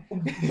 Come on.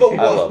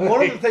 But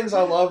one of the things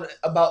I loved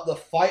about the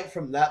fight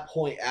from that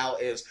point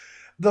out is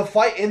the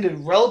fight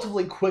ended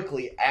relatively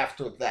quickly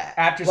after that.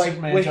 After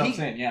Superman jumps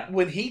in, yeah.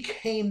 When he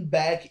came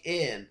back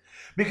in,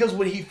 because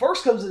when he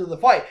first comes into the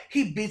fight,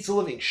 he beats the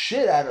living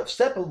shit out of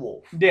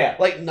Steppenwolf. Yeah.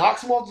 Like,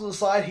 knocks him off to the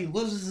side, he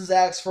loses his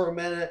axe for a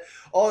minute,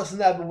 all this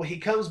and that, but when he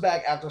comes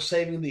back after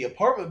saving the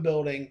apartment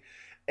building,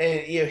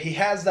 and, he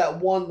has that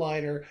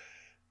one-liner,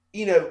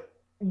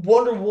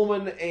 Wonder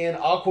Woman and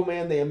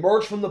Aquaman, they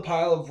emerge from the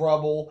pile of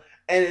rubble,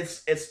 and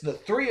it's the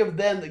 3 of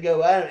them that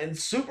go at him, and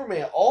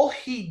Superman, all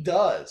he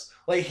does,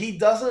 like, he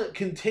doesn't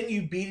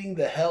continue beating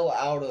the hell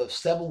out of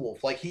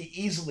Steppenwolf like he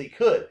easily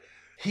could.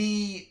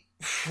 He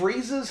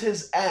freezes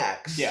his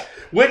axe. Yeah.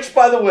 Which,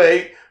 by the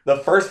way, the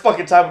first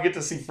fucking time we get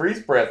to see freeze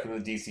breath in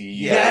the DCEU.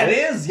 Yeah, it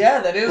is.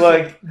 Yeah, that is.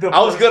 Like,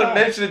 I was going to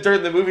mention it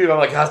during the movie, but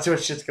I'm like, too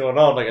much shit's going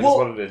on. Like, I just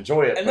wanted to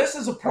enjoy it. And this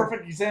is a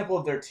perfect example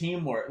of their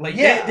teamwork. Like,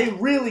 they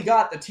really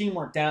got the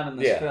teamwork down in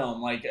this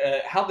film. Like,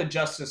 how the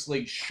Justice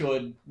League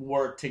should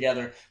work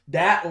together.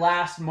 That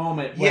last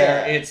moment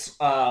where it's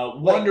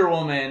Wonder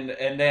Woman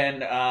and then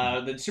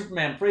the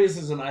Superman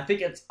freezes him. And I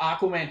think it's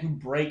Aquaman who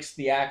breaks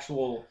the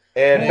actual...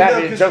 And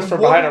Batman jumps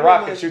from behind a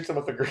rock and shoots him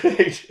with a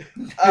grenade.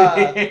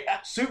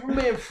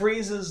 Superman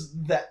freezes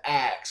the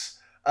axe.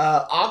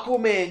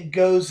 Aquaman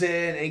goes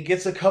in and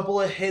gets a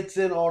couple of hits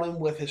in on him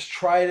with his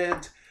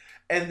trident.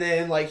 And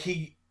then,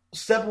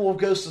 Steppenwolf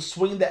goes to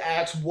swing the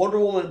axe. Wonder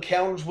Woman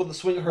counters with the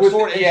swing of her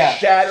sword and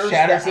shatters the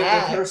axe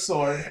with her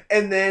sword.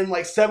 And then,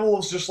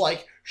 Steppenwolf's just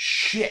like,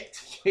 shit.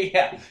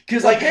 Yeah.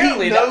 Because,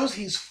 he knows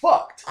he's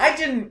fucked. I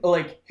didn't,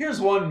 here's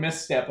one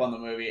misstep on the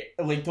movie.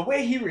 The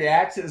way he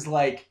reacts is,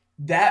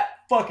 that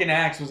fucking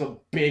axe was a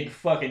big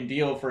fucking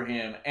deal for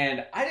him,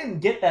 and I didn't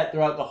get that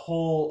throughout the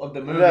whole of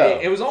the movie. No.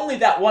 It was only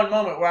that one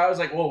moment where I was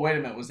like, "Well, wait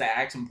a minute, was that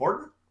axe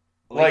important?"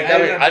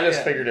 I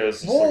just figured it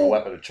was just a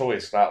weapon of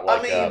choice, not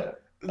but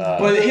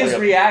his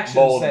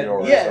reaction said,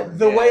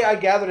 the way I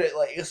gathered it,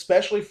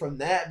 especially from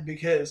that,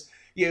 because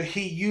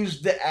he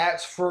used the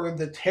axe for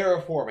the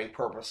terraforming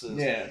purposes.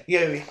 Yeah.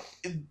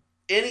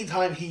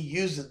 Anytime he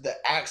used it, the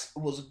axe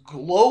was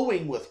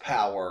glowing with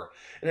power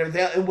and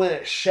everything. And when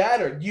it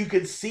shattered, you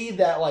could see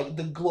that,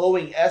 the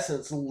glowing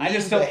essence leave I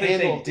just don't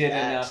think they did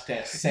enough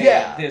to say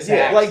this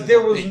axe.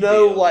 There was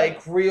no,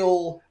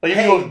 real... you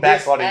go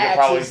back on it, you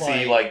probably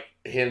see,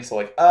 hints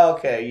oh,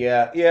 okay,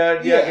 yeah,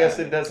 I guess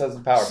it does have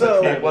some power.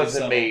 So, but it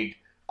wasn't made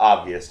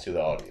obvious to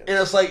the audience. And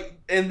it's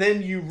and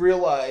then you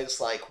realize,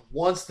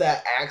 once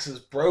that axe is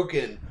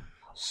broken,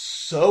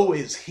 so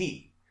is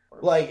he.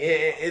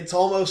 It's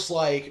almost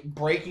like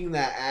breaking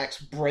that axe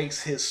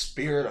breaks his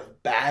spirit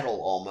of battle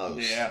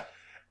almost. Yeah.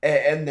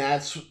 And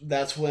that's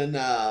when, is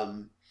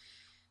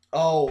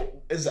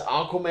it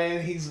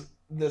Aquaman? He's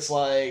this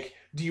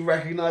do you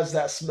recognize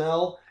that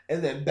smell?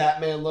 And then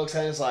Batman looks at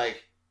it and is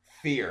like,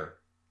 fear.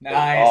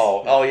 Nice.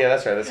 Oh yeah,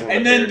 that's right.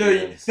 And then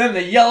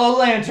the Yellow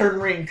Lantern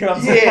ring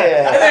comes out.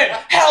 And then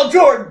Hal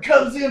Jordan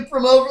comes in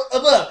from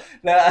above.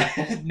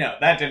 No,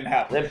 that didn't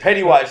happen. Then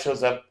Pennywise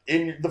shows up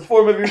in the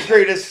form of your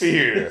greatest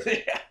fear.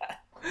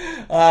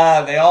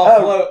 They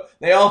all float.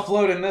 They all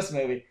float in this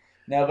movie.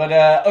 No,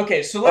 but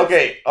okay. So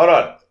hold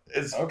on.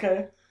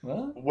 Okay.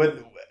 Well,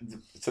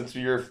 since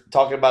you're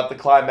talking about the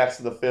climax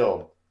of the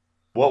film,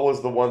 what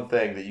was the one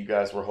thing that you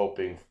guys were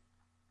hoping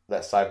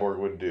that Cyborg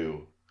would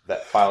do.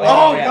 That finally.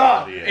 Oh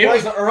God! It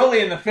was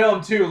early in the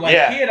film too. Like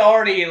he had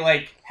already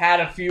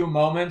had a few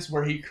moments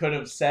where he could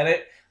have said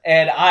it,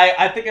 and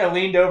I think I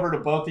leaned over to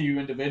both of you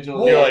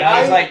individually, and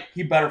I was like,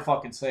 he better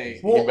fucking say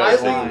it.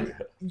 Well,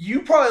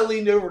 you probably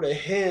leaned over to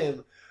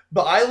him.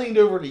 But I leaned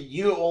over to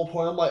you at one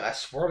point. I'm like, I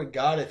swear to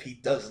God, if he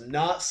does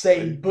not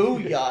say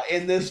 "booyah"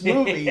 in this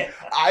movie,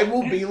 I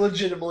will be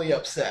legitimately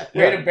upset.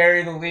 Way to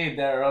bury the lead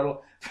there,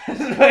 Odell.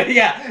 But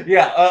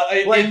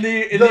in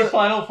the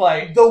final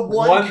fight, the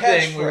one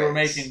thing we were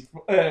making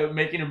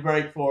a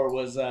break for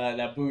was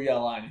that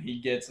 "booyah" line, and he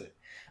gets it.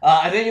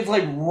 I think it's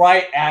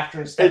right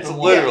after. It's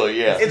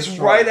literally It's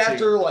right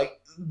after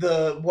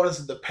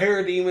the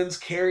parademons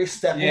carry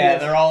stepping. Yeah,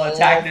 they're all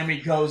attacking him.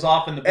 He goes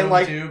off in the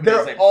boom tube.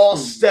 They're all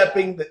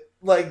stepping.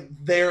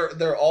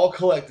 They're all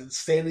collected,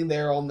 standing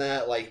there on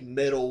that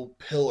middle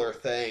pillar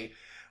thing,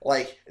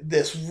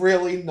 this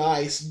really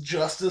nice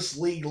Justice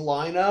League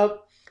lineup,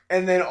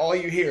 and then all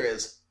you hear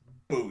is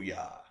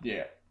 "booyah."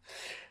 Yeah,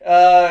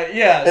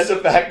 and the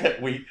fact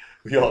that we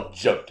all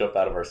jumped up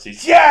out of our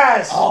seats.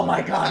 Yes! Oh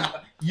my God.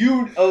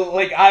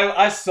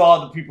 I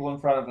saw the people in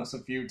front of us a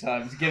few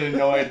times get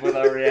annoyed with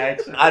our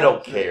reaction. I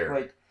don't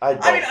care.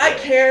 I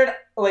cared.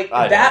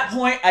 At that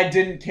point, I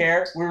didn't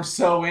care. We were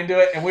so into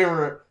it, and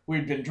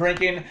we'd been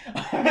drinking.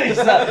 By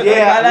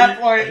that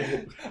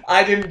point,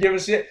 I didn't give a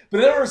shit.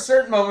 But there were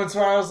certain moments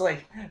where I was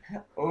like,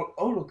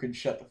 Odell could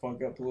shut the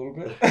fuck up a little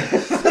bit.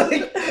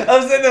 I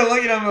was sitting there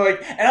looking at him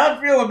and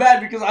I'm feeling bad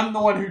because I'm the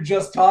one who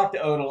just talked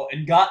to Odell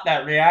and got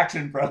that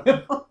reaction from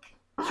him.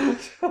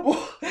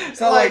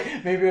 So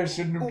maybe I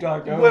shouldn't have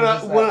talked to him. When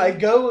I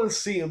go and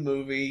see a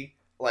movie,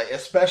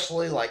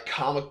 especially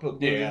comic book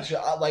movies,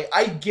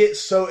 I get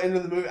so into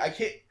the movie. I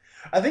think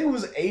it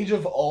was Age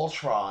of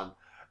Ultron.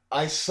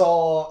 I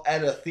saw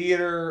at a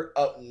theater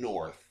up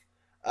north.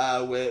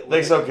 I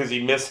think so because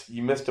you missed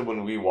it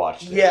when we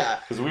watched it. Yeah,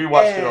 because we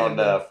watched it on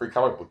Free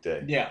Comic Book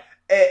Day. Yeah.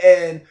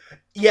 And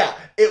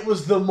it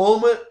was the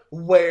moment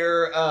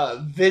where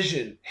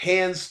Vision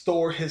hands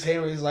Thor his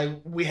hammer. He's like,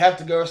 "We have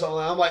to go," or something.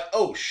 I'm like,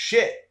 "Oh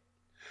shit!"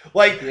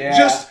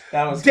 Just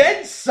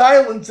dead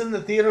silence in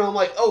the theater. I'm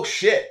like, "Oh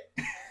shit!"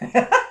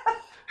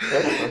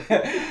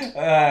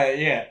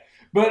 Yeah.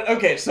 But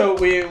okay, so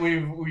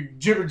we've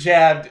jibber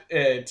jabbed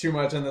too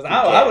much on this.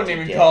 I wouldn't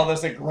even call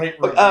this a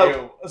great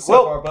review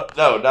so far. But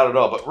no, not at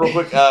all. But real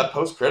quick,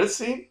 post credit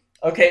scene.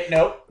 Okay,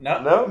 no,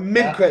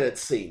 mid credit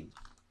scene.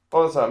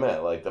 Oh, that's what I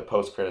meant, the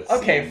post-credits.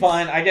 Okay,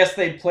 fine. I guess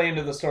they play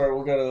into the story.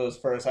 We'll go to those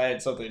first. I had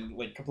something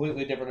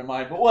completely different in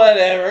mind, but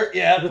whatever.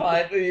 Yeah,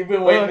 fine. You've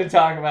been waiting to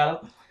talk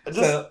about it.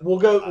 So we'll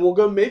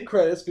go mid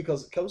credits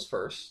because it comes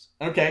first.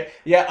 Okay.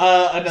 Yeah.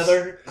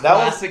 Another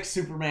classic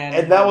Superman.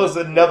 And that was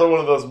another one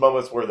of those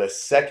moments where the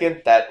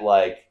second that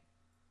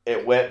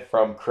it went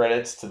from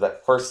credits to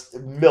that first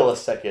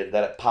millisecond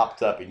that it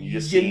popped up, and you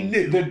just see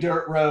the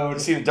dirt road. You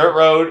see the dirt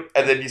road,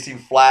 and then you see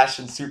Flash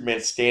and Superman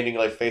standing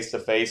face to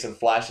face, and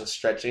Flash is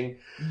stretching.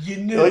 You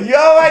knew. Oh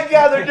my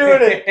God, they're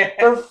doing it!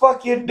 They're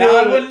fucking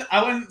doing it.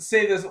 I wouldn't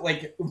say this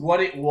what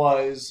it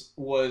was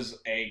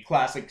a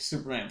classic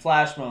Superman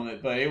Flash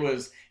moment, but it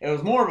was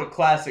more of a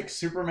classic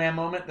Superman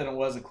moment than it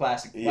was a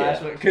classic Flash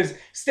moment, because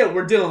still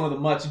we're dealing with a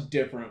much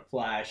different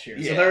Flash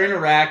here. So their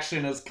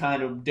interaction is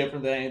kind of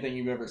different than anything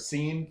you've ever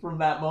seen from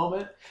that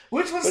moment,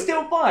 which was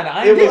still fun.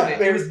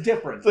 It was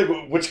different.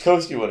 It's which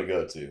coast do you want to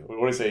go to? What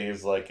do you say?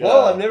 He's like,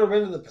 I've never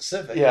been to the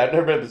Pacific. Yeah, I've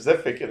never been to the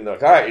Pacific, and all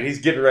right, and he's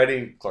getting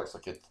ready. Clark's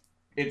like,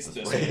 it's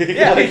this way. It's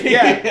that way. And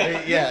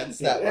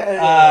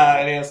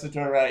he has to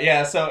turn around.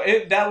 Yeah, so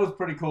that was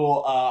pretty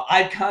cool.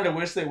 I kind of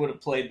wish they would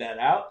have played that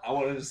out. I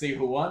wanted to see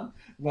who won,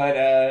 but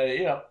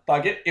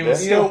fuck it. It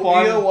was still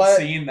fun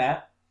seeing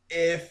that.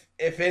 If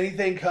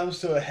anything comes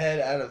to a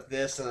head out of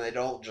this, and they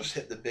don't just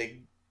hit the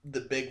big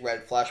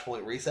red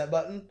Flashpoint reset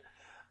button,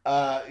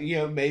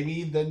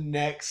 maybe the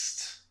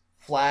next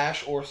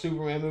Flash or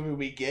Superman movie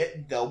we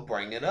get, they'll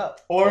bring it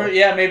up. Or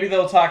maybe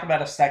they'll talk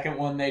about a second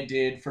one they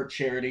did for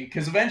charity,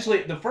 because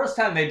eventually the first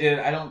time they did it,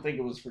 I don't think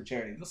it was for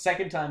charity. The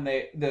second time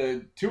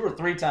the 2 or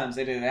 3 times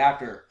they did it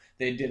after,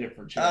 they did it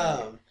for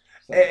charity.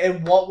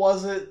 And what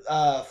was it?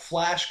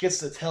 Flash gets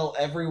to tell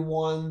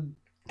everyone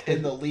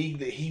in the league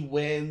that he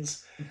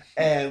wins.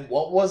 And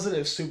what was it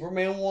if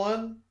Superman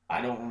won?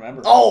 I don't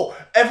remember. Oh,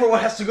 everyone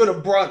has to go to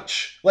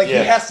brunch. He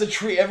has to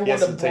treat everyone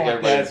to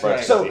brunch. That's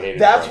right. So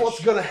that's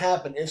what's going to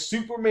happen. If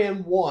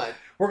Superman won,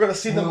 we're going to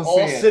see them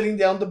all sitting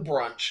down to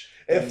brunch.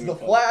 If the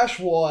Flash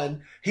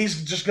won,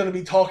 he's just going to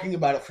be talking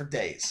about it for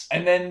days.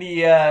 And then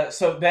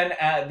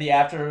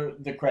after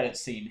the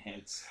credits scene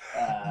hits.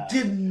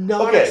 Did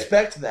not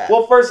expect that.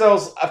 Well, first I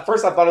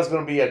thought it was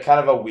going to be a kind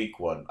of a weak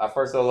one. At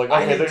first I was like,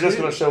 okay, they're just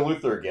going to show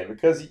Luthor again,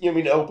 because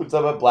it opens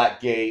up a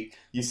black gate.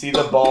 You see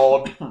the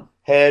bald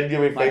head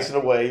facing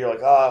away. You're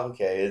like, oh,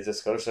 okay, it's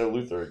just going to show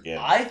Luthor again.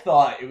 I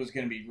thought it was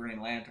going to be Green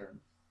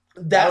Lantern.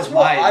 That's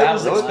what I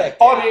was expecting.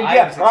 Oh,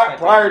 I mean,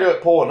 prior to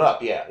it pulling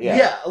up, yeah.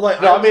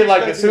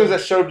 As soon as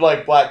it showed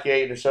Black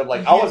Gate, and it showed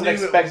I wasn't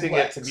expecting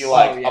it to be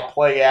a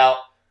play out,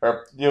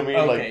 or you know what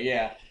I mean?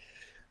 Okay,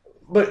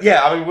 But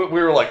yeah, I mean,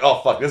 we were like,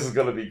 oh fuck, this is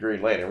gonna be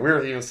Green Lantern. We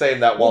were even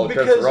saying that while the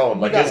credits were rolling,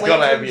 like it's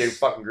gonna be a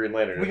fucking Green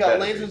Lantern. We got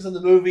lanterns in the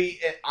movie,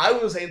 and I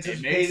was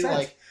anticipating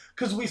like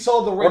because we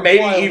saw the ring, or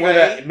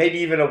maybe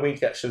even a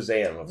wink at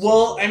Shazam.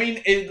 Well, I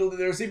mean,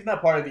 there's even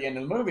that part at the end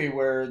of the movie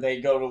where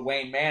they go to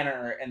Wayne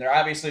Manor, and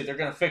they're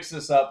gonna fix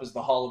this up as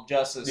the Hall of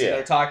Justice. Yeah. And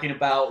they're talking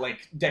about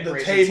like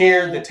decorations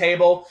here, the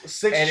table,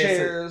 6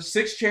 chairs,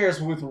 6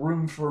 chairs with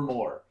room for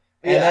more.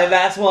 And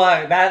that's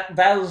why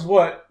that was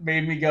what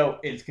made me go,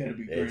 it's gonna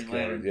be Green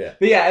Lantern. Yeah.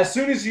 But yeah, as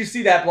soon as you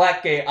see that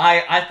black gate,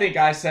 I think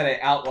I said it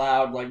out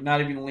loud, like not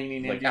even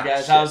leaning into you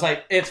guys. Shit. I was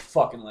like, it's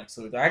fucking Lex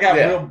Luthor. I got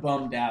real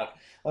bummed out.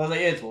 I was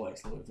like, it's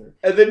Lex Luthor.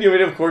 And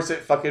then of course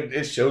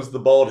it shows the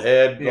bald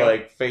head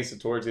like facing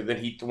towards you.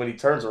 Then when he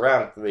turns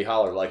around, they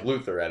holler like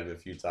Luthor at him a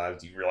few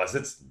times. You realize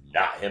it's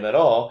not him at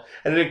all.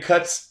 And then it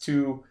cuts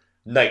to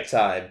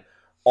nighttime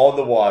on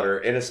the water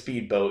in a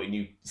speedboat, and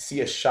you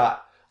see a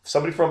shot.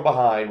 Somebody from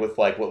behind with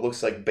like what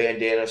looks like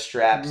bandana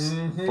straps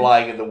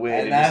flying in the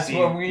wind, and that's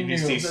when we knew you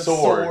see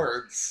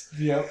swords.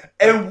 Yep,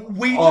 and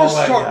we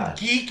just start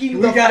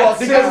geeking. We got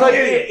because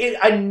like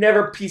I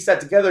never pieced that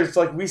together. It's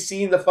like we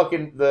seen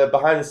the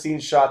behind the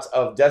scenes shots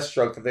of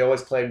Deathstroke that they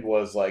always claimed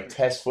was like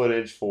test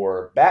footage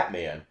for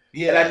Batman.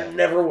 Yeah, and I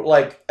never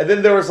and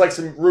then there was like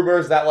some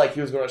rumors that like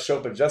he was going to show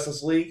up in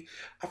Justice League.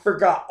 I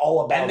forgot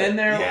all about it. And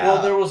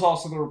then there was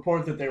also the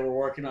report that they were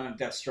working on a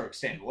Deathstroke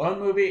standalone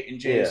movie, and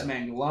James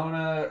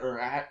Mangalona,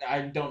 or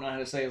I don't know how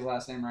to say his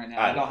last name right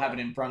now. I don't have it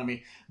in front of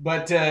me,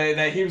 but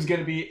that he was going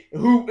to be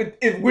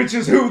which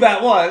is who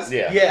that was.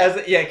 Yeah,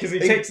 because he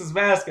takes his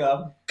mask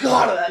off.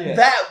 God,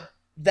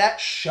 that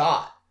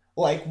shot.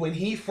 Like when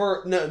he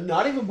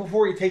not even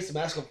before he takes the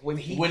mask off. When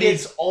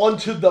he's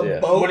onto the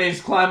boat, when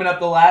he's climbing up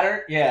the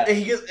ladder, and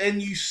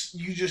you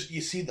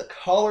see the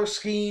color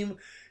scheme,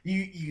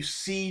 you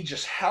see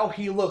just how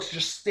he looks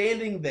just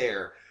standing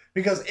there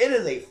because it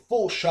is a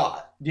full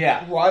shot.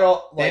 Yeah, right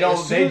off. Like,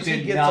 they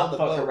did not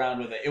fuck around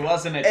with it. It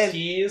wasn't a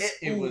tease.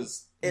 It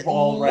was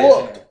all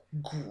right there.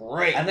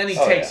 Great. And then he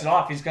takes it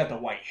off. He's got the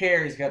white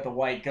hair. He's got the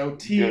white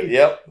goatee.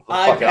 Yep. The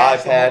fucking eye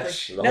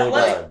patch.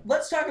 Now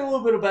let's talk a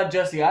little bit about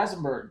Jesse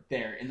Eisenberg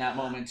there in that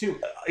moment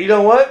too. You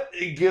know what?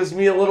 It gives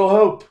me a little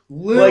hope.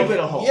 Little bit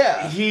of hope.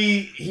 Yeah.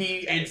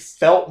 He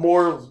felt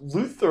more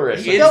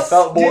Lutherish. It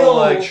felt more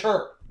like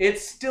sure.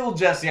 It's still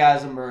Jesse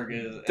Eisenberg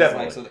is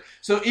like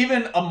so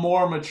even a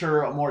more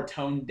mature, a more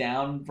toned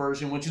down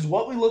version, which is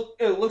what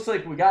it looks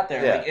like we got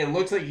there. Yeah. Like, it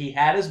looks like he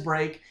had his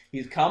break,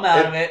 he's come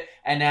out of it,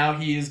 and now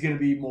he is going to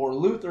be more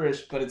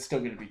Lutherish, but it's still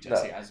going to be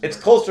Jesse Eisenberg. It's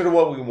closer to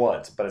what we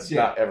want, but it's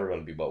not ever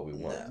going to be what we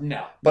want.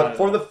 No. But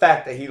for the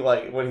fact that he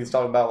when he's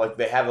talking about like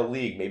they have a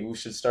league, maybe we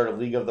should start a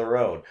league of their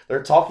own.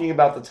 They're talking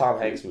about the Tom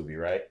Hanks movie,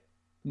 right?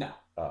 No.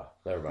 Oh,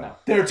 never mind. No.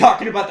 They're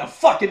talking about the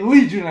fucking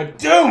Legion of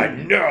Doom. I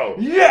know.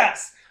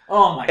 Yes.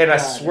 Oh my god. And I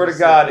swear to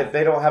God, if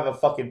they don't have a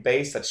fucking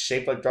base that's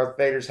shaped like Darth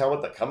Vader's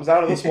helmet that comes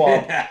out of the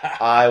swamp,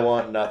 I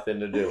want nothing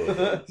to do with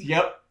it.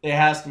 Yep. It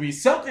has to be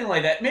something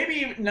like that.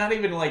 Maybe not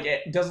even like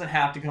it doesn't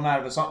have to come out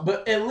of a swamp,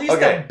 but at least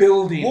a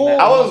building.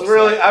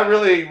 I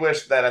really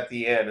wish that at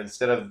the end,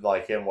 instead of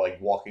like him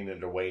like walking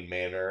into Wayne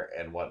Manor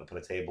and wanting to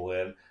put a table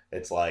in,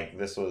 it's like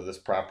this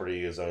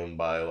property was owned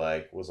by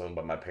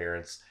my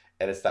parents,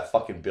 and it's that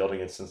fucking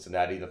building in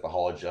Cincinnati that the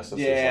Hall of Justice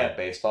is like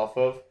based off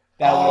of.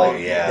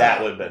 That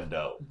would have been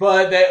dope.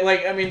 But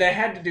they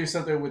had to do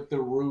something with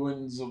the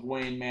ruins of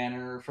Wayne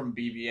Manor from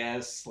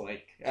BBS.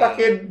 Like,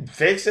 fucking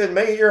fix it,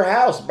 make it your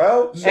house,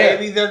 bro.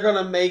 Maybe they're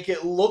gonna make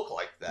it look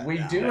like that. We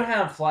do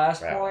have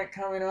Flashpoint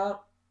coming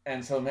up,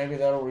 and so maybe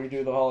that'll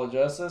redo the Hall of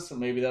Justice, and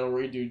maybe that'll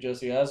redo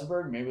Jesse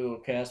Eisenberg. Maybe they'll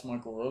cast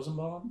Michael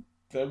Rosenbaum.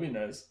 That'd be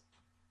nice.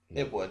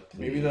 It would.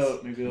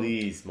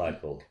 Please,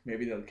 Michael.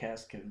 Maybe they'll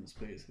cast Kevin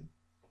Spacey.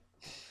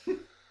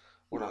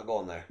 We're not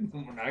going there.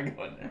 We're not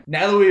going there.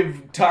 Now that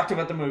we've talked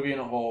about the movie in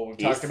a whole, we've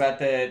talked about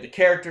the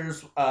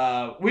characters.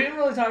 We didn't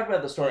really talk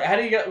about the story. How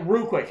do you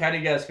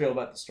guys feel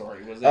about the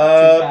story? Was it too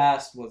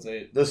fast? Was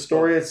it the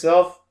story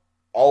itself?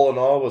 All in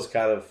all, was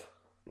kind of.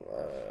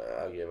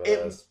 I'll give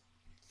it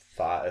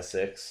a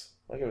 6.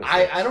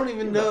 I don't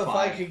even know if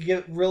I could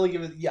give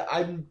it. Yeah,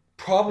 I'd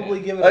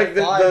probably give it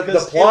a 5.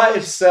 The plot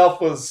itself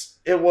was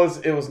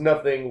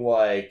nothing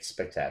like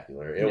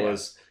spectacular.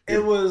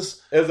 It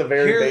was a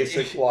very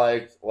basic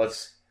like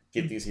let's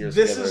get these heroes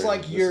this together. Is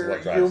like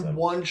your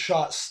one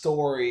shot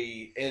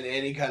story in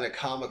any kind of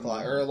comic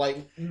line, or like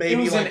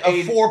maybe like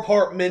a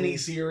 4-part mini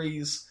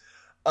series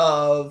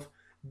of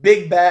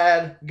big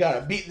bad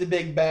gotta beat the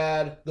big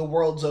bad. The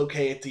world's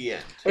okay at the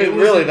end. It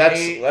was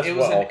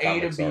an A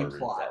to B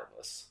plot.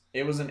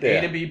 It was an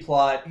A to B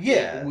plot.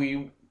 Yeah,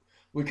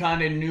 we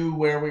kind of knew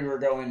where we were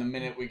going the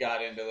minute we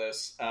got into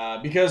this,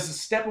 because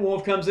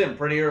Steppenwolf comes in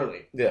pretty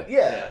early.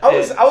 Yeah. I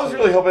was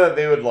really hoping that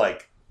they would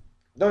like.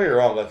 Don't get me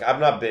wrong. Like, I'm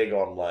not big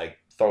on like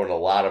throwing a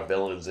lot of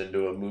villains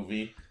into a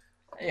movie,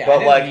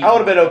 but like I would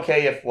have been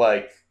okay if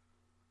like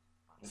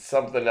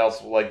something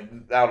else, like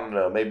I don't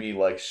know, maybe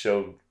like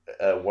showed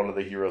one of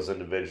the heroes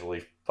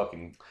individually.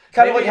 Fucking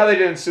kind of like how they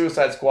did in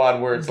Suicide Squad,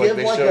 where it's like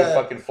they showed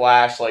fucking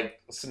Flash like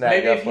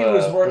snag up. Maybe if he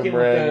was working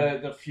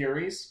with the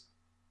Furies.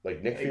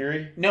 Like Nick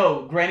Fury?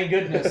 No, Granny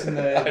Goodness in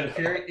the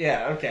Fury.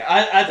 Yeah, okay.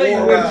 I thought you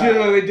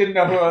legitimately didn't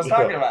know who I was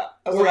talking about.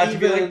 I was about to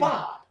be like,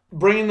 Bob.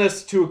 Bringing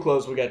this to a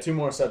close, we got 2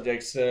 more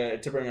subjects to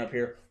bring up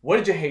here. What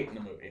did you hate in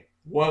the movie?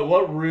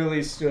 What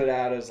really stood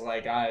out as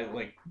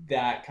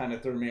that kind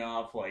of threw me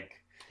off?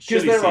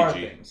 Because there are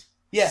things.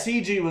 Yeah,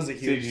 CG was a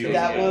huge thing.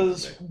 That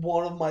was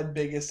one of my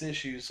biggest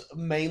issues.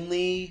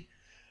 Mainly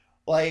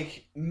with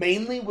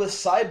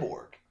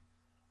Cyborg.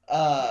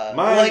 And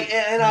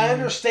I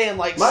understand,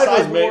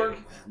 Cyborg.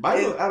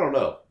 I don't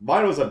know.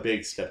 Mine was a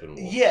big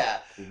Steppenwolf. Yeah,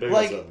 and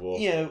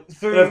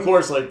of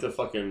course, the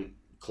fucking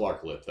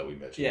Clark lip that we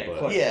mentioned.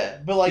 Yeah,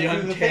 but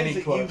through the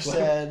things that you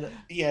said,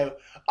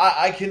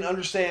 I can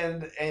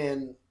understand,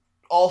 and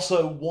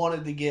also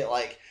wanted to get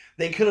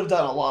they could have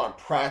done a lot of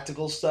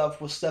practical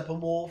stuff with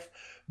Steppenwolf.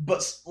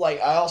 But,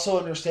 I also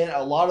understand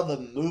a lot of the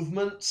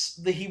movements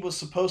that he was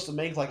supposed to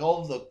make,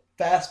 all of the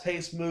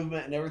fast-paced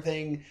movement and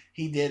everything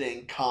he did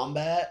in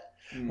combat,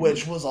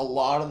 which was a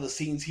lot of the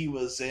scenes he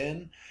was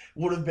in,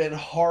 would have been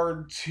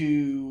hard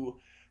to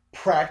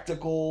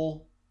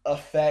practical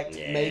effect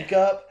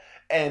makeup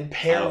and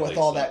pair with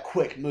all that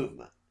quick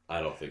movement. I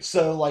don't think so.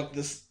 So,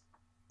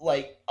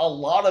 a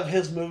lot of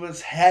his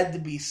movements had to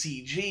be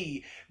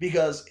CG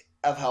because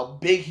of how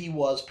big he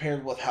was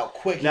paired with how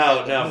quick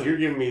Now, if you're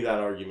giving me that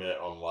argument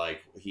on,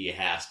 he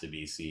has to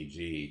be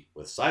CG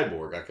with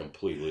Cyborg, I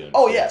completely understand.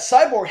 Oh, yeah,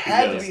 Cyborg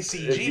had to be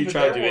CG. If you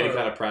try to do any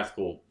kind of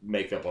practical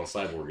makeup on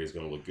Cyborg, it's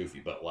going to look goofy.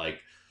 But,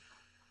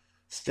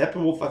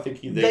 Steppenwolf, I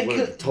think they could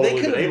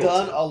have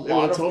done a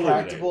lot of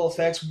practical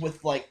effects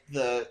with,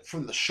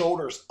 from the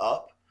shoulders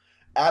up.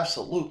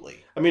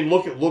 Absolutely. I mean,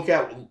 look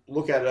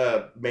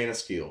at Man of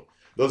Steel.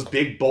 Those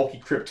big, bulky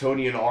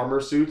Kryptonian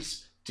armor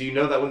suits. Do you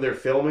know that when they're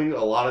filming,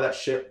 a lot of that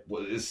shit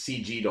is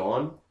CG'd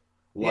on?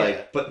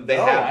 But they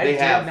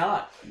have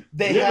not.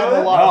 They have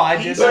a lot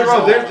of pieces.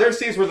 There's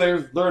scenes where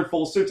they're in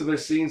full suits, and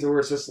there's scenes where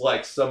it's just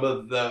some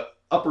of the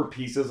upper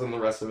pieces and the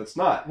rest of it's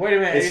not. Wait a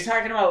minute, are you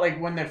talking about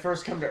when they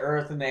first come to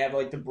Earth and they have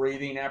the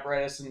breathing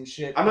apparatus and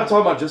shit? I'm not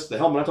talking about just the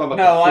helmet. I'm talking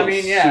about the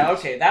full suit.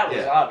 Okay, that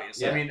was obvious.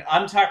 Yeah. I mean,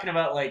 I'm talking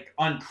about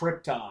on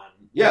Krypton.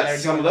 Yeah,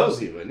 some of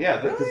those even.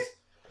 Yeah, really?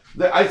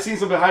 I've seen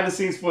some behind the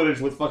scenes footage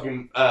with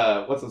fucking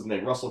what's his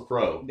name, Russell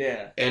Crowe.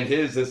 Yeah, and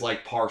his is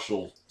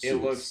partial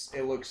suits.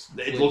 It looks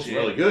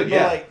really good.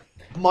 Yeah,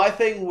 my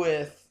thing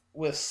with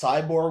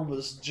Cyborg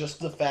was just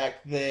the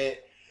fact that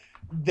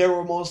there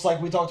were moments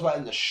we talked about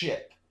in the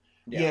ship.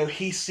 Yeah.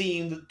 He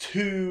seemed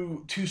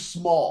too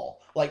small.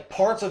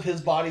 Parts of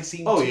his body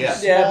seemed too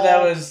small. Yeah,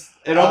 that was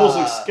it. Almost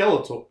like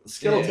skeletal.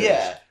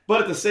 Yeah.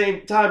 But at the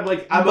same time,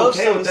 I'm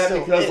okay with that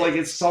because,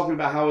 it's talking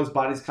about how his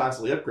body's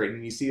constantly upgrading.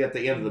 And you see at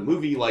the end of the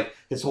movie,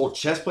 his whole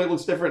chest plate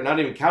looks different, not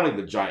even counting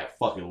the giant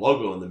fucking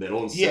logo in the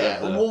middle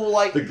instead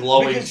of the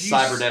glowing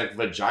cybernetic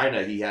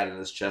vagina he had in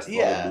his chest the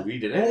whole movie.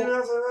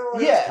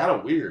 It's kind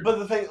of weird. But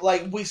the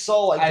thing, we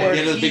saw, where he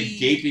had a big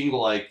gaping,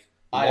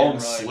 long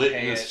slit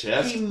in his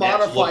chest. He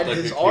modified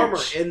his armor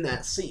in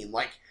that scene.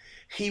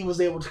 He was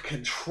able to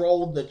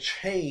control the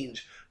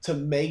change to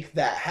make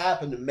that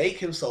happen, to make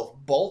himself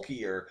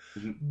bulkier.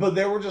 Mm-hmm. But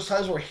there were just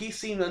times where he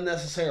seemed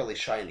unnecessarily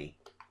shiny.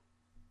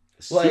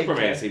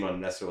 Superman seemed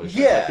unnecessarily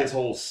shiny. Yeah. His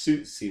whole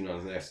suit seemed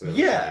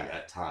unnecessarily shiny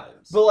at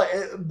times.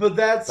 But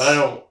that's... But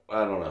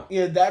I don't know.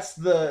 Yeah, that's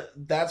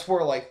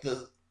where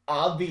the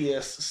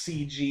obvious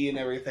CG and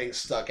everything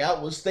stuck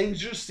out, was things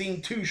just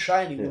seemed too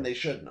shiny when they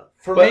shouldn't have.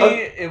 For me,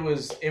 it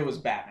was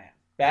Batman.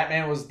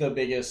 Batman was the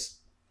biggest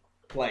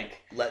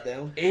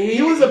letdown.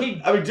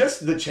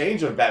 Just the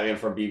change of Batman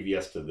from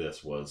BVS to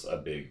this was a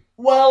big...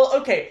 Well,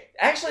 okay.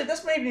 Actually,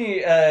 this made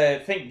me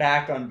think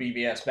back on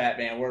BVS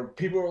Batman, where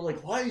people were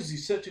like, why is he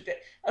such a...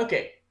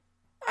 Okay,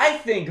 I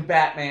think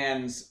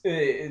Batman's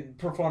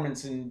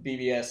performance in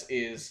BVS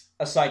is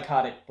a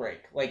psychotic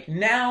break.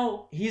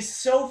 Now, he's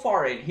so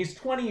far in. He's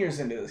 20 years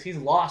into this. He's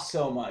lost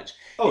so much.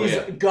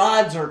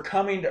 Gods are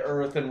coming to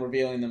Earth and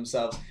revealing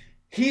themselves.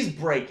 He's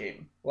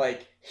breaking.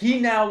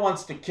 He now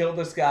wants to kill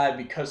this guy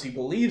because he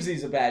believes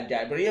he's a bad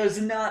guy, but he is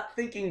not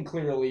thinking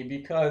clearly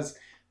because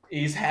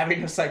he's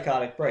having a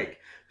psychotic break.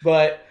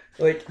 But,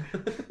 so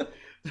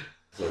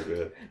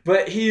good.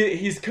 But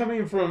he's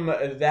coming from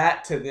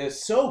that to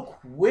this so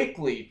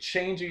quickly,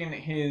 changing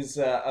his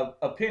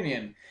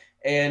opinion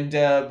and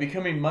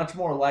becoming much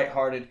more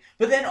lighthearted,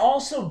 but then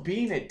also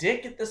being a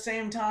dick at the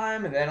same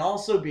time, and then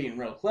also being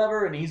real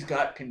clever, and he's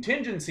got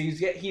contingencies,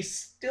 yet he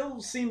still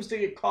seems to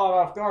get caught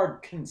off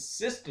guard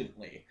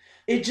consistently.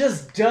 It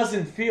just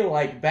doesn't feel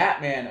like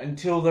Batman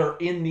until they're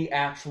in the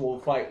actual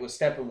fight with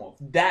Steppenwolf.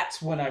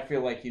 That's when I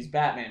feel like he's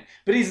Batman.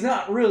 But he's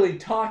not really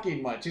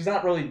talking much. He's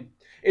not really...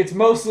 It's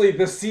mostly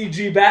the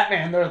CG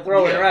Batman they're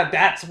throwing around.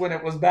 That's when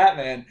it was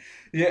Batman.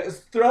 Yeah,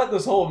 throughout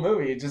this whole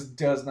movie, it just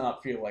does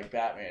not feel like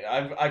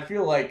Batman. I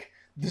feel like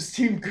this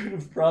team could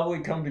have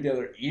probably come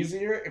together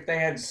easier if they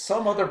had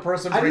some other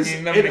person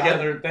bringing them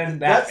together than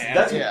Batman.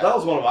 That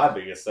was one of my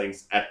biggest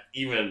things,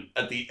 even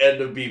at the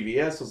end of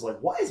BVS, was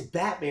why is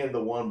Batman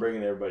the one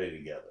bringing everybody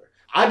together?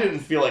 I didn't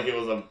feel like it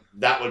was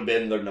that would have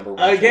been their number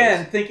one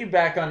Again, choice. thinking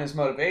back on his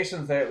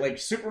motivations there, like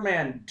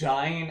Superman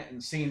dying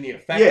and seeing the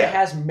effect it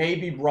has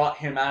maybe brought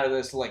him out of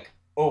this like,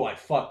 oh, I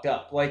fucked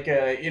up. Like,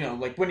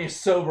 like when you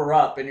sober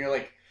up and you're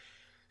like,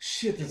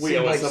 shit, this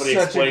seemed like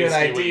such a good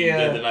idea. What you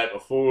did the night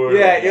before.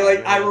 Yeah, you're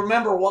like, I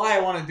remember why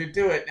I wanted to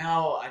do it.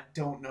 Now I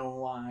don't know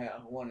why I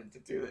wanted to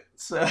do it.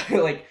 So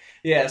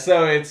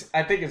so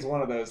I think it's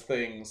one of those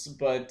things.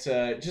 But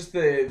just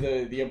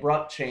the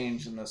abrupt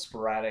change in the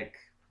sporadic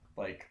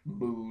like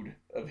mood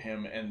of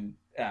him, and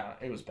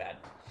it was bad.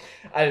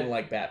 I didn't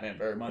like Batman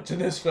very much in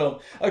this film.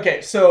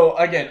 Okay, so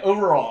again,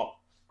 overall,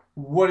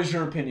 what is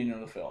your opinion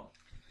of the film?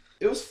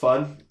 It was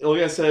fun.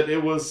 Like I said,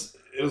 it was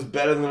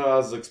better than I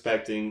was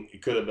expecting.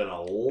 It could have been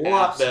a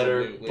lot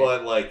better,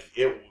 but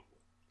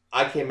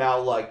I came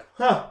out like,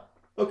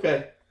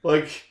 okay.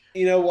 Like,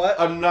 you know what?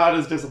 I'm not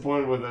as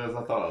disappointed with it as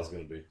I thought I was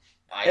going to be.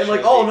 And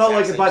like,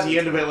 by the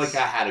end of it, like,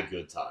 I had a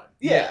good time.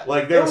 Yeah.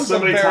 Like, there were so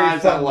many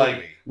times that,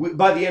 like,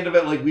 by the end of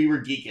it, like, we were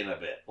geeking a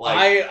bit. Like,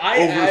 I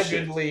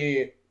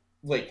avidly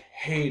like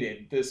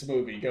hated this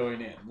movie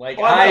going in. Like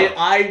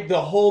I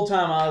the whole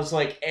time I was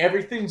like,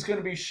 everything's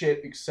gonna be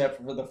shit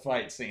except for the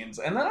fight scenes.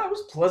 And then I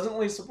was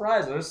pleasantly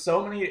surprised. There's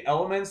so many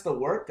elements that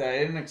worked that I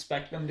didn't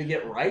expect them to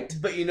get right.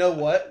 But you know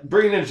what?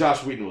 Bringing in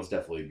Josh Whedon was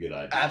definitely a good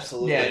idea.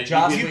 Absolutely. Yeah,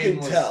 Josh Whedon you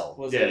can tell.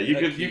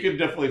 You could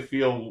definitely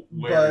feel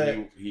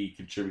where he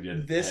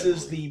contributed. This heavily.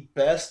 is the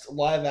best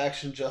live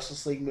action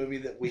Justice League movie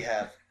that we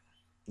have.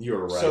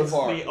 You're right. So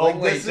far, the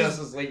only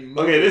Justice League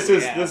movie. Okay, this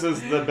is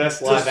the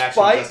best live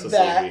action Justice League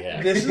we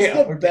have. This is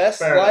the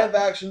best live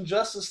action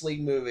Justice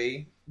League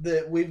movie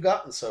that we've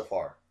gotten so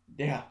far.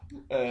 Yeah.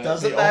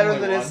 Doesn't matter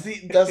that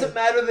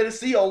it's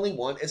the only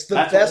one. It's the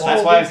best one.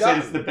 That's why I said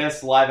it's the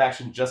best live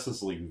action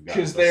Justice League we've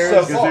gotten. Because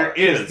there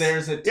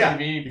is a TV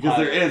pilot. Because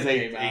there is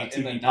a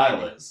TV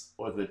pilot.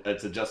 90s.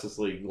 It's a Justice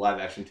League live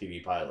action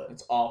TV pilot.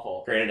 It's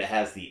awful. Granted, it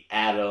has the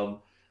Atom.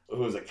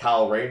 Who is it?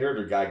 Kyle Rayner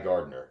or Guy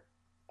Gardner?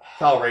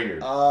 Kyle Rayner.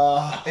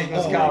 I think it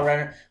was Kyle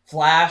Rayner.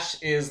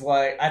 Flash is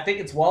like, I think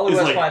it's Wally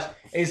West Flash.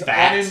 He's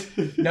fat.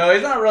 No,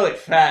 he's not really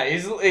fat.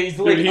 He's like he's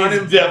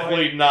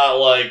definitely not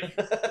like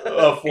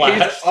a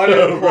Flash. He's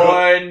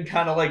unemployed and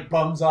kind of like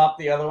bums off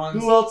the other ones.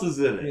 Who else is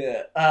in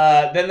it?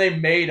 Yeah. Then they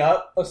made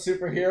up a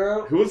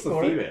superhero. Who was the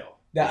female?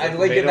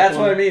 That's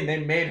what I mean.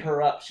 They made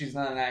her up. She's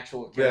not an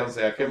actual character.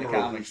 Yeah, I can't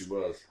remember who she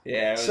was.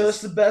 Yeah. So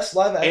it's the best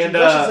live action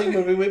Justice League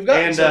movie we've got.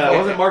 And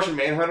wasn't Martian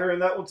Manhunter in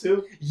that one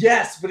too?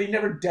 Yes, but he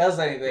never does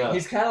anything.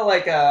 He's kind of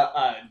like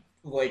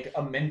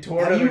a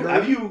mentor.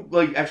 Have you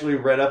like actually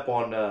read up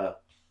on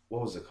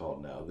what was it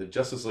called now? The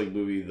Justice League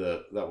movie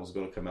that was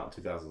going to come out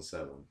in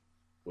 2007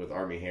 with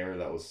Armie Hammer.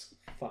 That was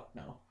fuck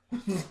no.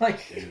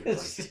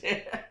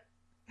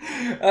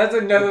 That's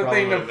another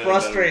thing that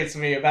frustrates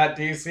me about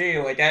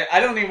DC. Like, I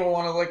don't even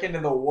want to look into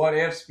the what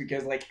ifs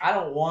because, like, I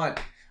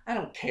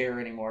don't care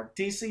anymore.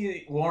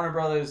 DC, Warner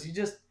Brothers,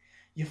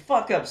 you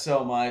fuck up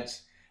so much.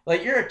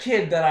 Like, you're a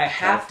kid that I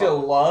have to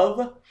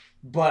love,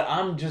 but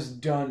I'm just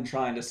done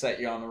trying to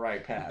set you on the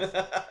right path.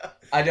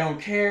 I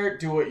don't care.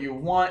 Do what you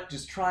want.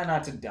 Just try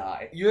not to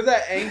die. You're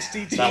that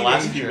angsty teenager. That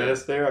last few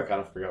minutes there, I kind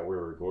of forgot we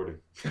were recording.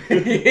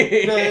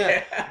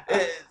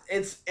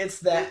 It's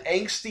that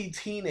angsty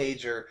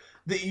teenager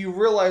that you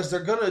realize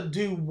they're gonna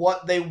do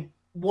what they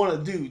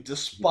want to do,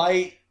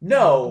 despite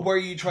where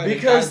you try to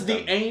because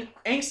the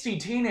angsty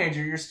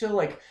teenager, you're still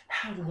like,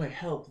 how do I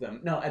help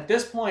them? No, at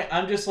this point,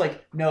 I'm just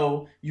like,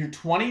 no, you're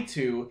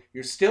 22,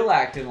 you're still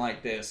acting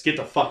like this. Get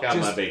the fuck out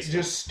of my basement.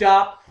 Just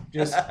stop.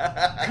 Just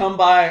come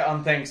by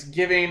on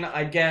Thanksgiving,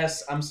 I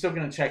guess. I'm still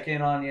gonna check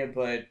in on you,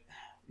 but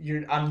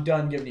I'm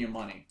done giving you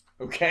money.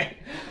 Okay?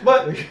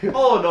 But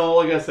all in all,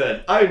 like I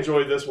said, I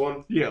enjoyed this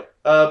one. Yeah.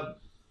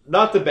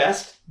 Not the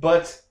best,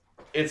 but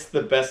it's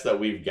the best that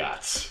we've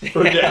got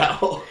for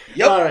now.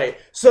 Yep. All right.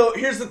 So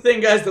here's the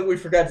thing, guys, that we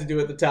forgot to do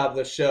at the top of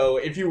the show.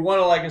 If you want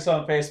to like us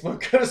on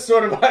Facebook, go to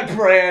Sorta My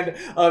Brand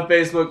on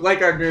Facebook.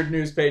 Like our nerd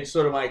news page,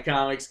 Sorta My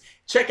Comics.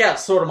 Check out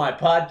Sorta My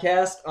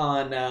Podcast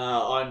on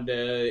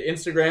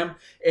Instagram.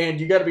 And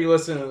you got to be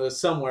listening to this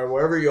somewhere,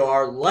 wherever you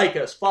are. Like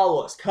us,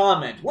 follow us,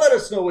 comment. Let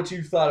us know what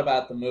you thought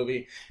about the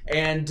movie.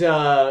 And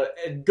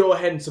go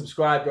ahead and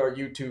subscribe to our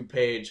YouTube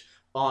page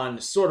on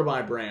Sorta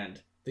My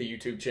Brand, the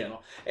YouTube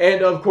channel.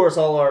 And, of course,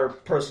 all our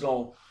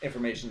personal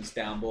information is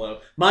down below.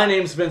 My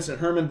name's Vincent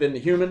Herman, Vin the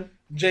Human.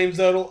 James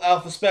Odell,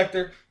 Alpha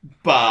Spectre.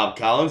 Bob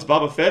Collins,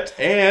 Boba Fett,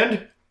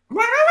 and...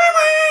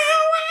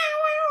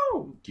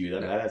 Cue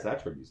that badass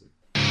outro music.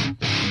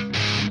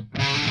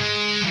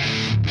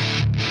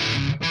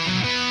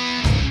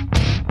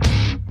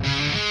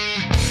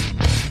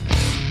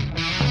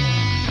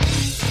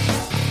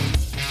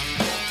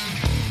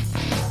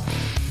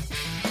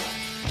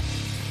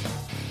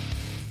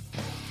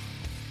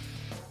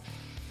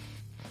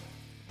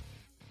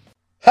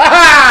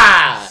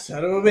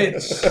 Son of a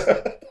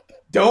bitch.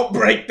 Don't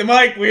break the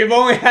mic. We've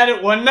only had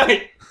it one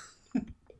night.